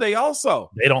his pro day also.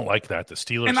 They don't like that. The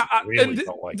Steelers really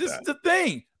don't like that. This is the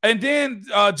thing. And then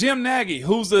Jim Nagy,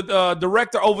 who's the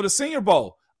director over the Senior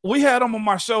Bowl, we had him on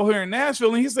my show here in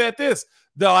Nashville, and he said this: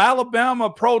 the Alabama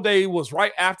pro day was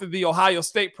right after the Ohio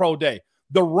State pro day.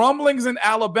 The rumblings in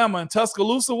Alabama and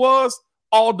Tuscaloosa was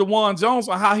all DeJuan Jones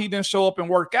on how he didn't show up and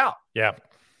work out. Yeah.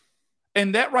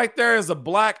 And that right there is a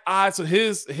black eye to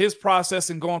his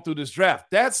process in going through this draft.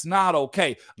 That's not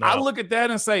okay. No. I look at that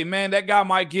and say, man, that guy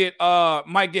might get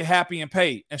happy and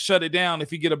paid and shut it down if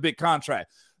he get a big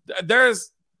contract.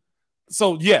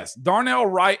 So, yes, Darnell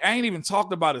Wright, I ain't even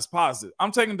talked about his positive.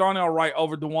 I'm taking Darnell Wright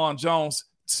over DeJuan Jones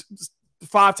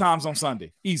 5 times on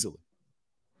Sunday, easily.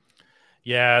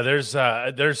 Yeah,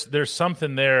 there's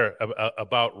something there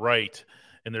about Wright,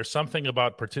 and there's something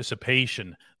about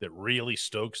participation that really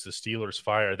stokes the Steelers'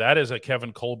 fire. That is a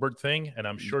Kevin Colbert thing, and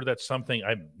I'm sure that's something –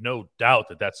 I have no doubt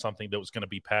that that's something that was going to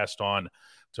be passed on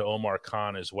to Omar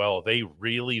Khan as well. They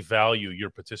really value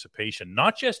your participation,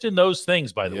 not just in those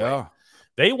things, by the way.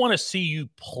 They want to see you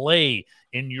play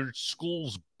in your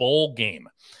school's bowl game.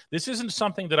 This isn't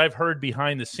something that I've heard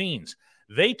behind the scenes.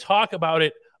 They talk about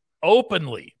it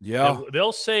openly. Yeah.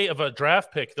 They'll say of a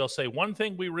draft pick, they'll say one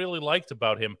thing we really liked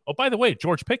about him. Oh, by the way,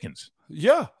 George Pickens.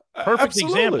 Yeah. Perfect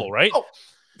example, right? Oh.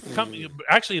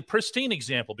 Actually, a pristine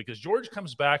example, because George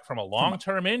comes back from a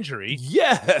long-term injury.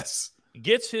 Yes.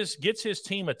 Gets his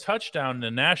team a touchdown in the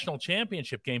national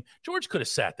championship game. George could have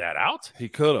sat that out. He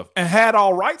could have. And had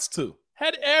all rights to.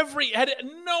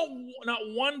 Not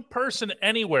one person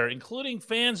anywhere, including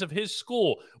fans of his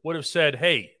school, would have said,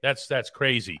 hey, that's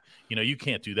crazy. You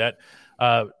can't do that.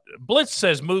 Blitz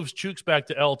says moves Chooks back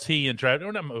to LT and draft.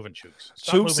 We're not moving Chooks.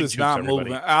 Chooks is not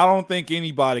moving. I don't think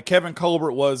anybody. Kevin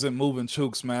Colbert wasn't moving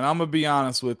Chooks, man. I'm going to be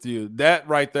honest with you. That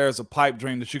right there is a pipe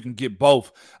dream that you can get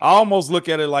both. I almost look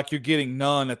at it like you're getting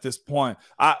none at this point.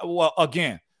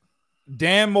 Again,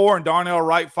 Dan Moore and Darnell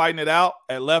Wright fighting it out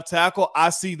at left tackle. I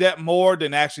see that more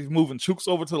than actually moving Chooks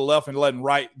over to the left and letting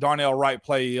Darnell Wright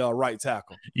play right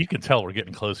tackle. You can tell we're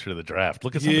getting closer to the draft.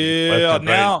 Look at some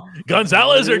now right.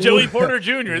 Gonzalez or Joey Porter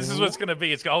Jr. This is what's going to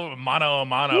be. It's all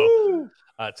mano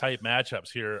type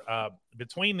matchups here.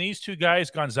 Between these two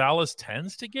guys, Gonzalez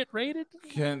tends to get rated.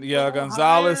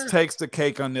 Gonzalez takes the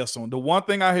cake on this one. The one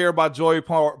thing I hear about Joey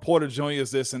Porter Jr.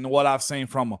 is this, and what I've seen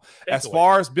from him. As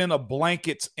far as being a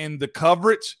blanket in the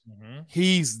coverage,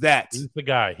 he's that. He's the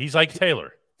guy. He's like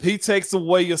Taylor. He takes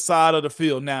away your side of the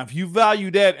field. Now, if you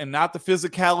value that and not the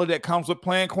physicality that comes with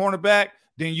playing cornerback,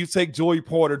 then you take Joey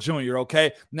Porter Jr.,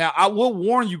 okay? Now, I will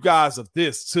warn you guys of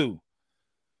this, too.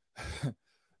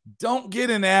 Don't get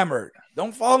enamored.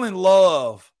 Don't fall in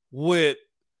love with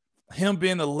him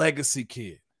being a legacy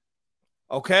kid.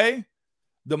 Okay?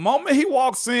 The moment he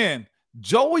walks in,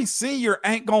 Joey Sr.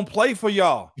 ain't going to play for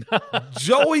y'all.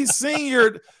 Joey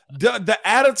Sr., the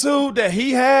attitude that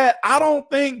he had, I don't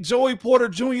think Joey Porter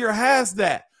Jr. has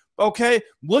that. Okay?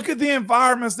 Look at the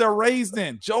environments they're raised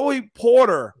in. Joey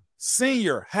Porter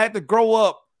Sr. had to grow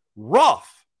up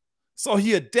rough. So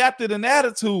he adapted an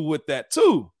attitude with that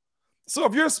too. So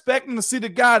if you're expecting to see the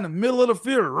guy in the middle of the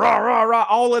field, rah, rah, rah,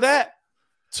 all of that,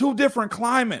 two different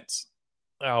climates.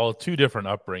 Oh, two different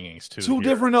upbringings, too. Two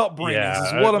different upbringings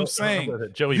is what I'm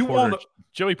saying.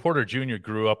 Joey Porter Jr.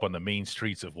 grew up on the main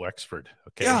streets of Wexford.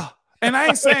 Okay. Yeah. And I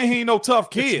ain't saying he ain't no tough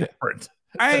kid.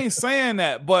 I ain't saying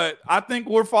that, but I think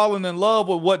we're falling in love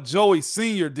with what Joey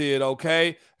Sr. did,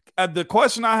 okay? The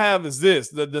question I have is this.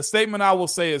 The statement I will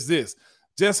say is this.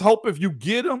 Just hope if you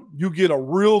get him, you get a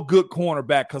real good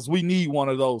cornerback because we need one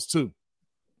of those too.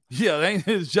 Yeah,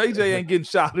 JJ ain't getting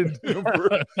shot in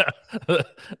Denver.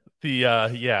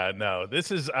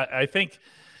 This is I think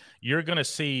you're gonna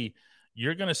see the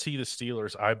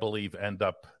Steelers, I believe, end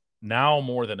up now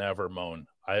more than ever, Moan.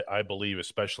 I believe,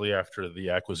 especially after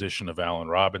the acquisition of Allen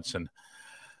Robinson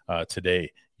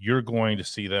today, you're going to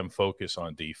see them focus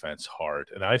on defense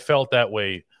hard. And I felt that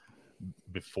way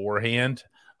beforehand.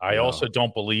 I also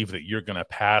don't believe that you're going to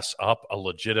pass up a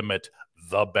legitimate,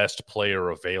 the best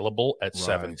player available at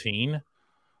 17.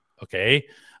 Okay.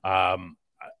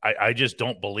 I just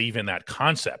don't believe in that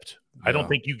concept. Yeah. I don't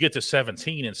think you get to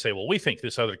 17 and say, well, we think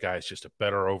this other guy is just a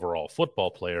better overall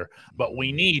football player, but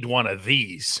we need one of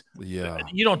these. Yeah.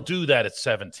 You don't do that at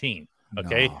 17.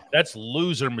 Okay. No. That's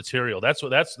loser material. That's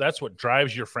what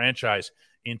drives your franchise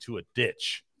into a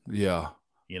ditch. Yeah.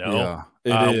 You know,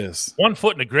 it is. One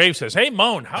Foot in the Grave says, hey,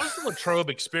 Moan, how's the Latrobe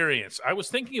experience? I was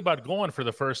thinking about going for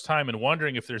the first time and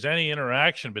wondering if there's any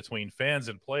interaction between fans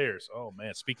and players. Oh,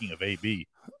 man, speaking of AB.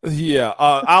 Yeah,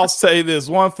 I'll say this.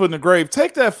 1 Foot in the Grave.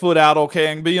 Take that foot out, okay,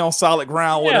 and be on solid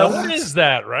ground with us. What is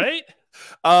that, right?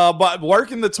 But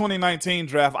working the 2019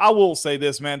 draft, I will say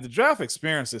this, man. The draft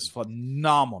experience is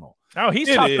phenomenal. Oh,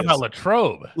 he's talking about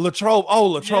Latrobe. Latrobe. Oh,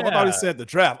 Latrobe. Yeah. I thought he said the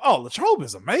draft. Oh, Latrobe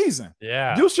is amazing.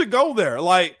 Yeah. You should go there.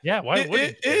 Like, yeah, why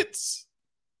wouldn't you?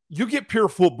 You get pure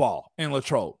football in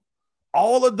Latrobe.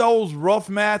 All of those rough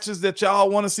matches that y'all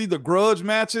want to see, the grudge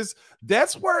matches,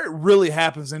 that's where it really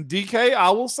happens. And DK,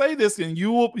 I will say this, and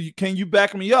can you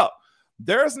back me up?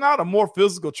 There's not a more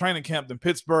physical training camp than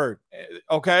Pittsburgh.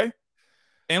 Okay.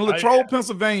 And Latrobe,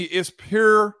 Pennsylvania is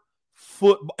pure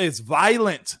football. It's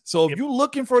violent. So if you're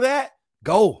looking for that,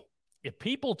 go. If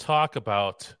people talk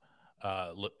about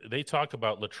they talk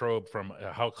about Latrobe from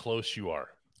how close you are,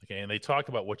 okay, and they talk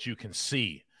about what you can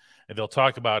see, and they'll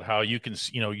talk about how you can,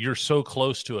 you're so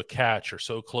close to a catch or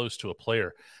so close to a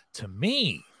player. To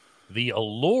me, the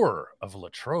allure of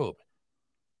Latrobe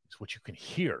is what you can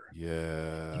hear.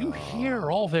 Yeah. You hear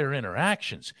all their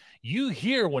interactions. You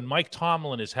hear when Mike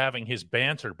Tomlin is having his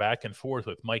banter back and forth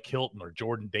with Mike Hilton or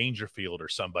Jordan Dangerfield or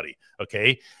somebody,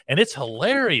 okay? And it's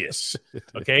hilarious,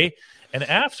 okay? And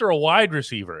after a wide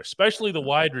receiver, especially the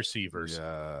wide receivers,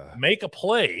 make a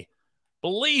play,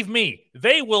 believe me,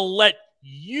 they will let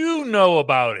you know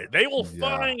about it. They will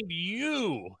find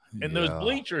you in those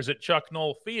bleachers at Chuck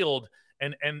Noll Field,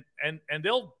 and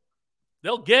they'll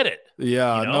get it.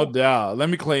 Yeah, no doubt. Let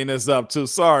me clean this up, too.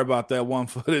 Sorry about that 1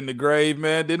 Foot in the Grave,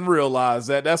 man. Didn't realize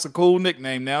that. That's a cool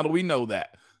nickname now that we know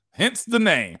that. Hence the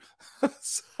name.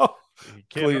 So,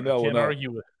 can't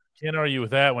argue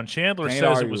with that. When Chandler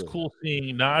says it was cool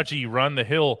seeing Najee run the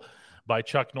hill by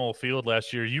Chuck Noll Field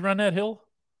last year, you run that hill?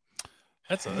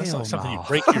 That's like something you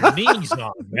break your knees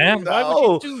on, man. No. Why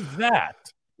would you do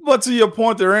that? But to your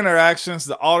point, their interactions,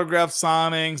 the autograph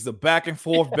signings, the back and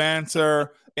forth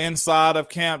banter inside of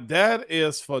camp, that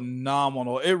is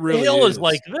phenomenal. It really is. The hill is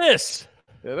like this.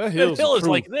 Yeah, that hill is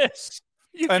like this.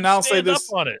 And I'll say this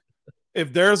on it.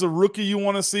 If there's a rookie you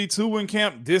want to see too in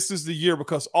camp, this is the year,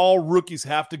 because all rookies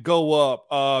have to go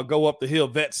up the hill.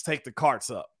 Vets take the carts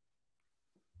up.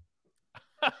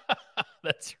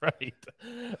 That's right.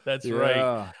 That's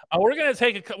right. We're going to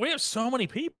take we have so many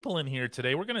people in here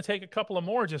today. We're going to take a couple of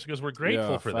more just because we're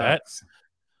grateful for facts.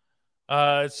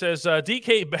 That. It says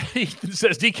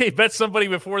DK bet somebody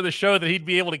before the show that he'd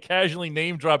be able to casually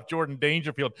name drop Jordan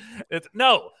Dangerfield.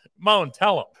 No, Moan,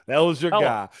 tell him. That was your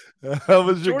guy. That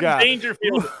was your guy.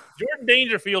 Jordan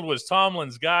Dangerfield was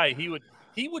Tomlin's guy. He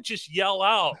would just yell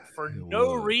out for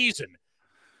no reason,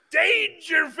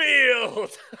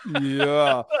 Dangerfield.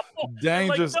 Yeah,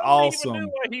 Danger's awesome. Even knew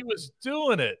why he was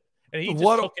doing it, and he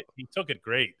took it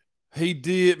great. He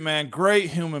did, man.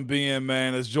 Great human being,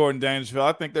 man, as Jordan Dangerfield.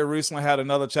 I think they recently had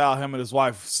another child, him and his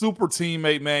wife. Super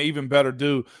teammate, man. Even better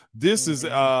dude. This is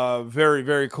very,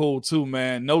 very cool, too,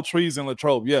 man. No trees in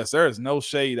Latrobe. Yes, there is no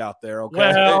shade out there,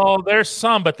 okay? Well, there's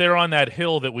some, but they're on that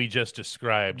hill that we just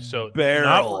described. So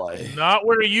not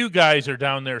where you guys are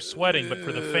down there sweating, but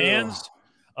for the fans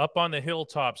up on the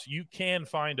hilltops, you can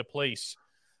find a place.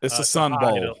 It's a sun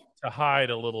bowl. To hide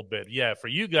a little bit. Yeah, for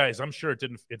you guys, I'm sure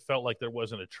it felt like there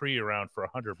wasn't a tree around for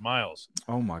 100 miles.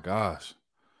 Oh my gosh.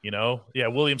 Yeah,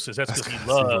 William says that's because he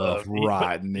loved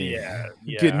Rodney. Yeah.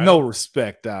 Get no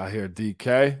respect out here,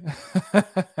 DK.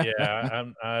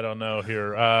 I don't know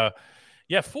here.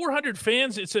 400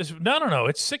 fans. It says no.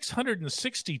 It's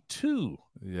 662.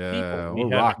 Yeah, we're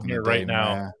rocking here right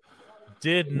now. Man.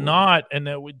 Did not, and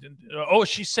that we.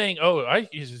 She's saying,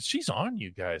 she's on you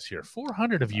guys here.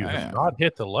 400 of you have not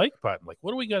hit the like button. Like,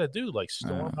 what do we got to do? Like,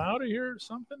 storm out of here or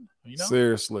something?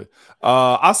 Seriously,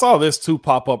 I saw this too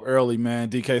pop up early,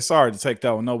 man. DK, sorry to take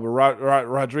that one. No, but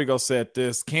Rodrigo said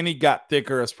this. Kenny got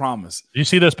thicker as promised. You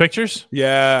see those pictures?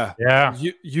 Yeah.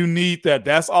 You need that.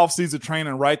 That's off-season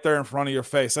training right there in front of your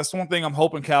face. That's one thing I'm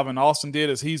hoping Calvin Austin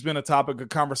did. Is he's been a topic of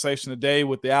conversation today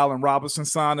with the Allen Robinson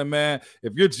signing, man.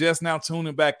 If you're just now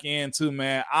tuning back in too,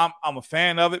 man, I'm a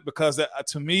fan of it because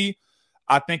to me,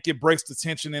 I think it breaks the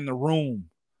tension in the room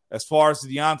as far as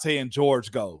Deontay and George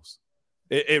goes.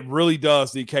 It really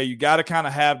does, DK. You got to kind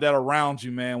of have that around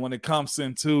you, man, when it comes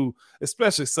into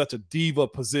especially such a diva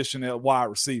position at wide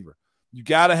receiver. You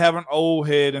got to have an old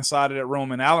head inside of that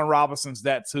room, and Allen Robinson's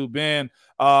that too. Been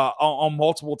on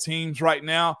multiple teams right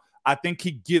now. I think he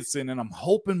gets in, and I'm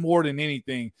hoping more than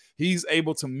anything, he's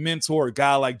able to mentor a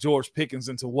guy like George Pickens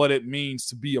into what it means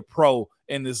to be a pro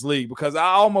in this league, because I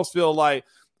almost feel like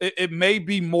it may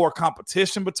be more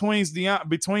competition between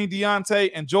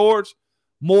Deontay and George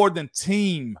more than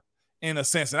team in a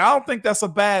sense. And I don't think that's a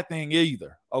bad thing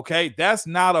either, okay? That's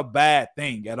not a bad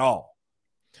thing at all.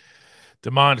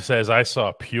 Demond says, I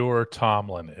saw pure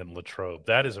Tomlin in Latrobe.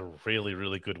 That is a really,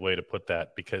 really good way to put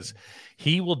that, because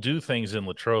he will do things in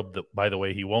Latrobe that, by the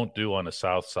way, he won't do on the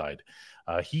south side.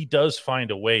 He does find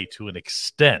a way to an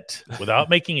extent, without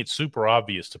making it super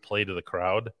obvious, to play to the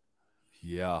crowd.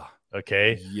 Yeah.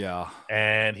 Okay. Yeah.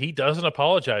 And he doesn't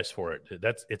apologize for it.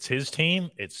 It's his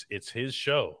team. It's his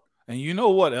show. And you know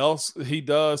what else he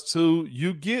does too?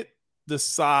 You get the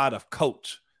side of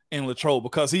coach in Latrobe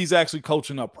because he's actually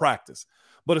coaching up practice.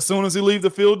 But as soon as he leaves the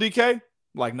field, DK,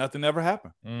 like nothing ever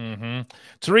happened. Mm-hmm.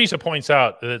 Teresa points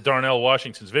out that Darnell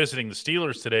Washington's visiting the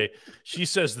Steelers today. She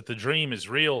says that the dream is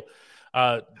real.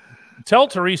 Tell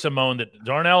Teresa Moan that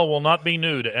Darnell will not be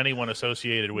new to anyone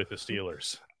associated with the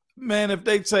Steelers. Man, if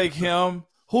they take him,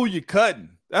 who you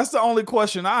cutting? That's the only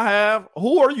question I have.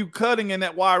 Who are you cutting in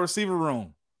that wide receiver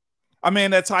room? I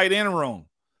mean, that tight end room.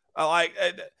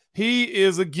 He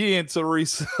is, again,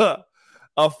 Teresa,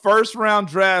 a first-round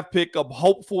draft pick of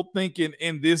hopeful thinking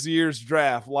in this year's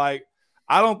draft. Like,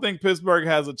 I don't think Pittsburgh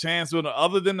has a chance with it,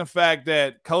 other than the fact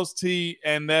that Coach T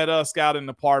and that scouting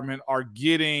department are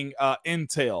getting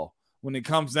intel when it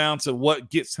comes down to what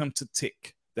gets him to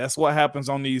tick. That's what happens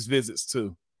on these visits,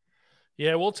 too.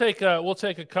 Yeah, we'll take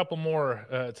a couple more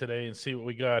today and see what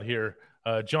we got here.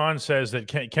 John says that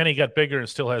Kenny got bigger and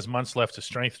still has months left to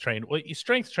strength train. Well, you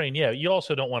strength train, yeah. You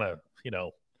also don't want to,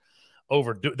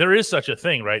 overdo. There is such a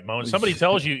thing, right, Mo? And somebody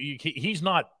tells you he's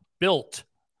not built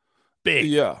big.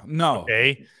 Yeah, no.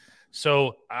 Okay,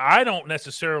 so I don't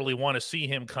necessarily want to see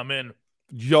him come in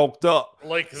yoked up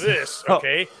like this.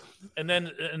 Okay. And then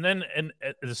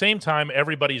at the same time,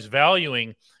 everybody's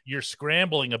valuing your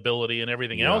scrambling ability and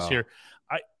everything else here.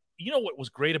 You know what was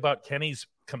great about Kenny's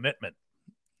commitment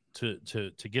to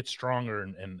get stronger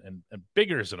and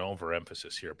bigger is an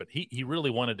overemphasis here, but he really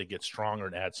wanted to get stronger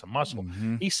and add some muscle.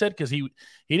 Mm-hmm. He said because he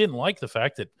didn't like the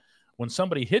fact that when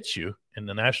somebody hits you in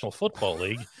the National Football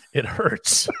League, it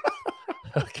hurts.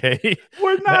 Okay.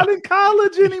 We're not in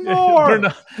college anymore. We're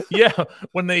not, yeah.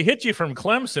 When they hit you from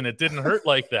Clemson, it didn't hurt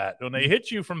like that. When they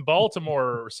hit you from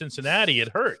Baltimore or Cincinnati, it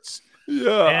hurts.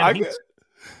 Yeah. And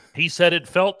he said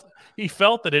he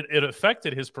felt that it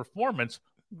affected his performance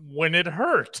when it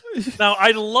hurt. Now,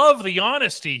 I love the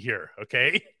honesty here,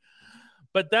 okay?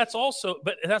 But that's also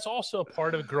a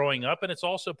part of growing up, and it's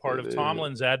also part of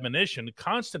Tomlin's admonition,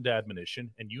 constant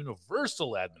admonition, and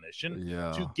universal admonition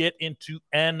to get into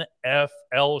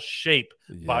NFL shape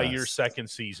by your second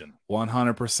season.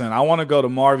 100%. I want to go to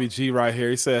Marvy G right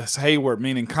here. He says Hayward,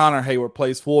 meaning Connor Hayward,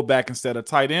 plays fullback instead of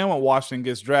tight end when Washington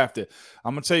gets drafted.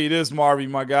 I'm going to tell you this, Marvy,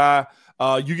 my guy.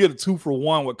 You get a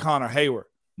 2-for-1 with Connor Hayward.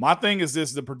 My thing is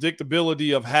this, the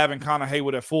predictability of having Connor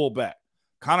Hayward at fullback.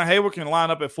 Connor Hayward can line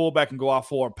up at fullback and go out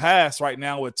for a pass right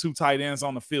now with 2 tight ends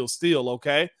on the field still,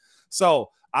 okay?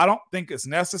 So I don't think it's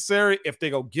necessary. If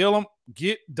they go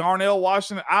get Darnell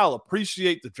Washington, I'll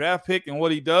appreciate the draft pick and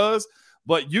what he does,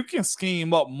 but you can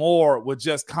scheme up more with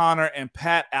just Connor and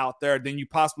Pat out there than you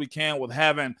possibly can with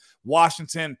having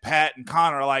Washington, Pat, and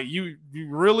Connor. Like you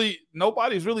really,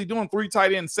 nobody's really doing 3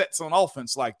 tight end sets on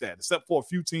offense like that, except for a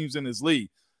few teams in this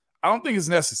league. I don't think it's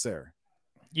necessary.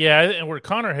 Yeah, and where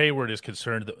Connor Hayward is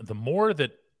concerned, the more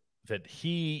that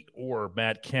he or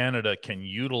Matt Canada can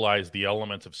utilize the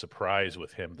element of surprise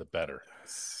with him, the better.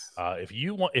 If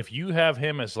you have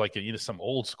him as like some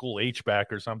old school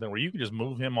H-back or something where you can just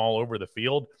move him all over the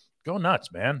field, go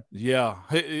nuts, man. Yeah,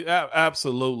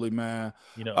 absolutely, man.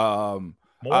 More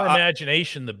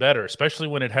imagination, the better, especially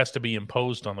when it has to be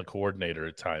imposed on the coordinator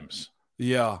at times.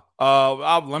 Yeah.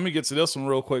 Let me get to this one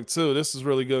real quick, too. This is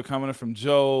really good coming in from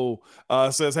Joe.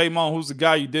 Says, hey, Mom, who's the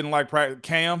guy you didn't like practice?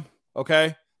 Cam,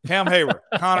 okay? Cam Hayward,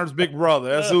 Connor's big brother.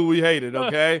 That's who we hated,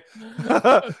 okay?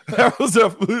 There was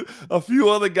a few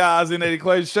other guys in that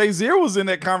equation. Shazier was in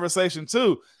that conversation,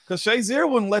 too, because Shazier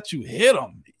wouldn't let you hit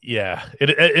him. Yeah,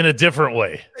 in a different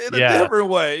way. In a different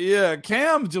way, yeah.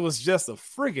 Cam was just a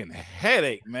friggin'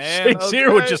 headache, man.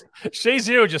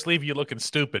 Shazier would just leave you looking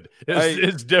stupid.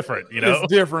 It's different,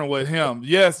 It's different with him.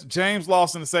 Yes, James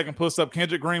lost in the second push-up.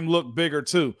 Kendrick Green looked bigger,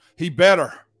 too. He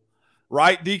better.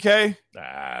 Right, DK?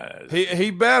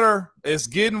 He better. It's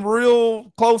getting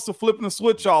real close to flipping the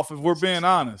switch off, if we're being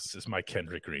honest. This is my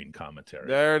Kendrick Green commentary.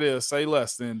 There it is. Say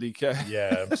less then, DK.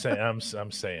 Yeah,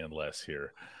 I'm saying less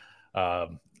here.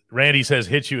 Randy says,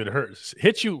 hit you, it hurts.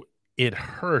 Hit you, it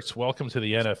hurts. Welcome to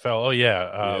the NFL. Oh,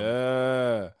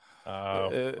 yeah. All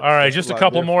right, just a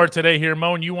couple more today here.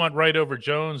 Moan, you want right over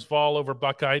Jones, Vol over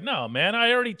Buckeye? No, man,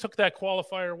 I already took that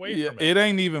qualifier away from it. It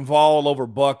ain't even Vol over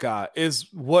Buckeye.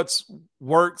 It's what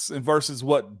works and versus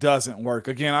what doesn't work.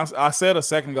 Again, I said a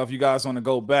second ago, if you guys want to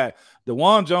go back,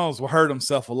 DeJuan Jones will hurt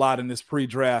himself a lot in this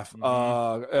pre-draft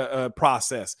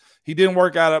process. He didn't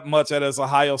work out much at his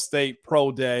Ohio State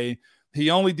pro day. He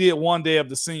only did 1 day of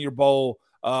the Senior Bowl.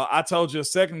 I told you a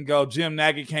second ago, Jim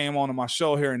Nagy came on my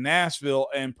show here in Nashville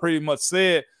and pretty much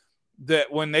said that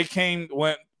when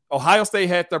Ohio State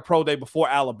had their pro day before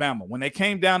Alabama, when they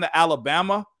came down to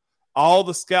Alabama, all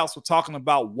the scouts were talking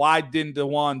about why didn't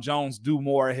DeJuan Jones do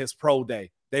more at his pro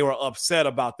day. They were upset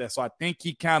about that. So I think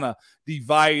he kind of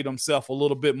divided himself a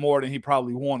little bit more than he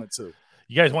probably wanted to.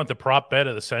 You guys want the prop bet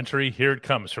of the century? Here it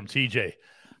comes from TJ.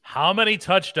 How many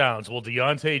touchdowns will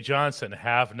Deontay Johnson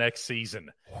have next season?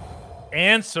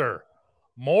 Answer,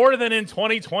 more than in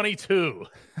 2022.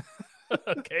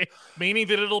 Okay, meaning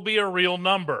that it'll be a real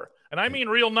number. And I mean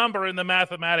real number in the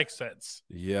mathematics sense.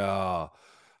 Yeah.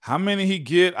 How many he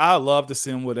get? I love to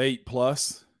see him with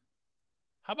 8+.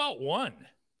 How about 1?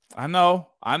 I know.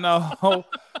 To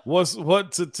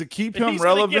keep him He's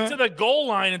relevant? Get to the goal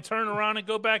line and turn around and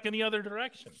go back in the other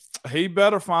direction. He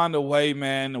better find a way,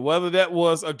 man. Whether that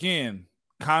was, again,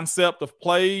 concept of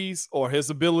plays or his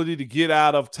ability to get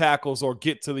out of tackles or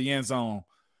get to the end zone,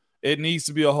 it needs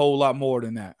to be a whole lot more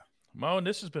than that. Mo,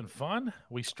 this has been fun.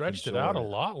 We stretched it out a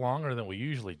lot longer than we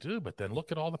usually do, but then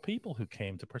look at all the people who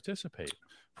came to participate.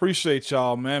 Appreciate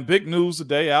y'all, man. Big news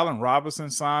today. Allen Robinson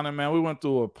signing, man. We went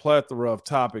through a plethora of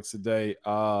topics today,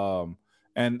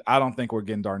 and I don't think we're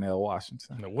getting Darnell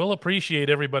Washington. We'll appreciate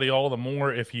everybody all the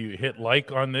more if you hit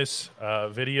like on this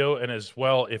video, and as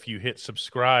well if you hit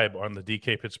subscribe on the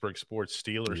DK Pittsburgh Sports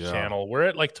Steelers channel. We're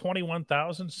at like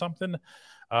 21,000 something.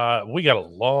 We got a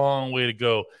long way to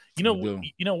go. We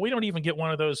don't even get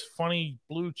one of those funny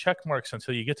blue check marks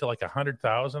until you get to like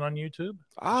 100,000 on YouTube.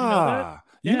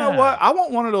 You know what? I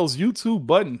want one of those YouTube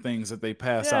button things that they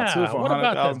pass out too for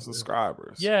 100,000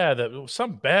 subscribers. Yeah,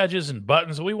 some badges and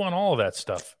buttons. We want all of that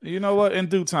stuff. You know what? In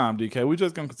due time, DK, we're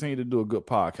just going to continue to do a good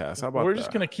podcast. How about We're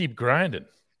just going to keep grinding.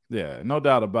 Yeah, no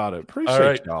doubt about it.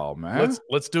 Appreciate y'all, man.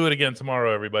 Let's do it again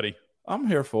tomorrow, everybody. I'm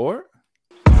here for it.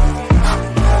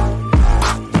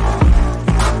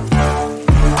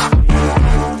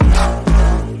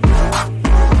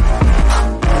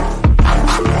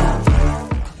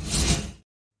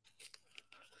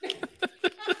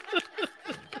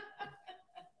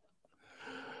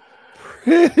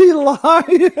 Pretty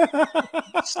liar.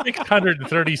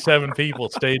 637 people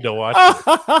stayed to watch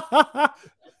it.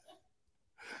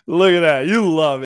 Look at that. You love it.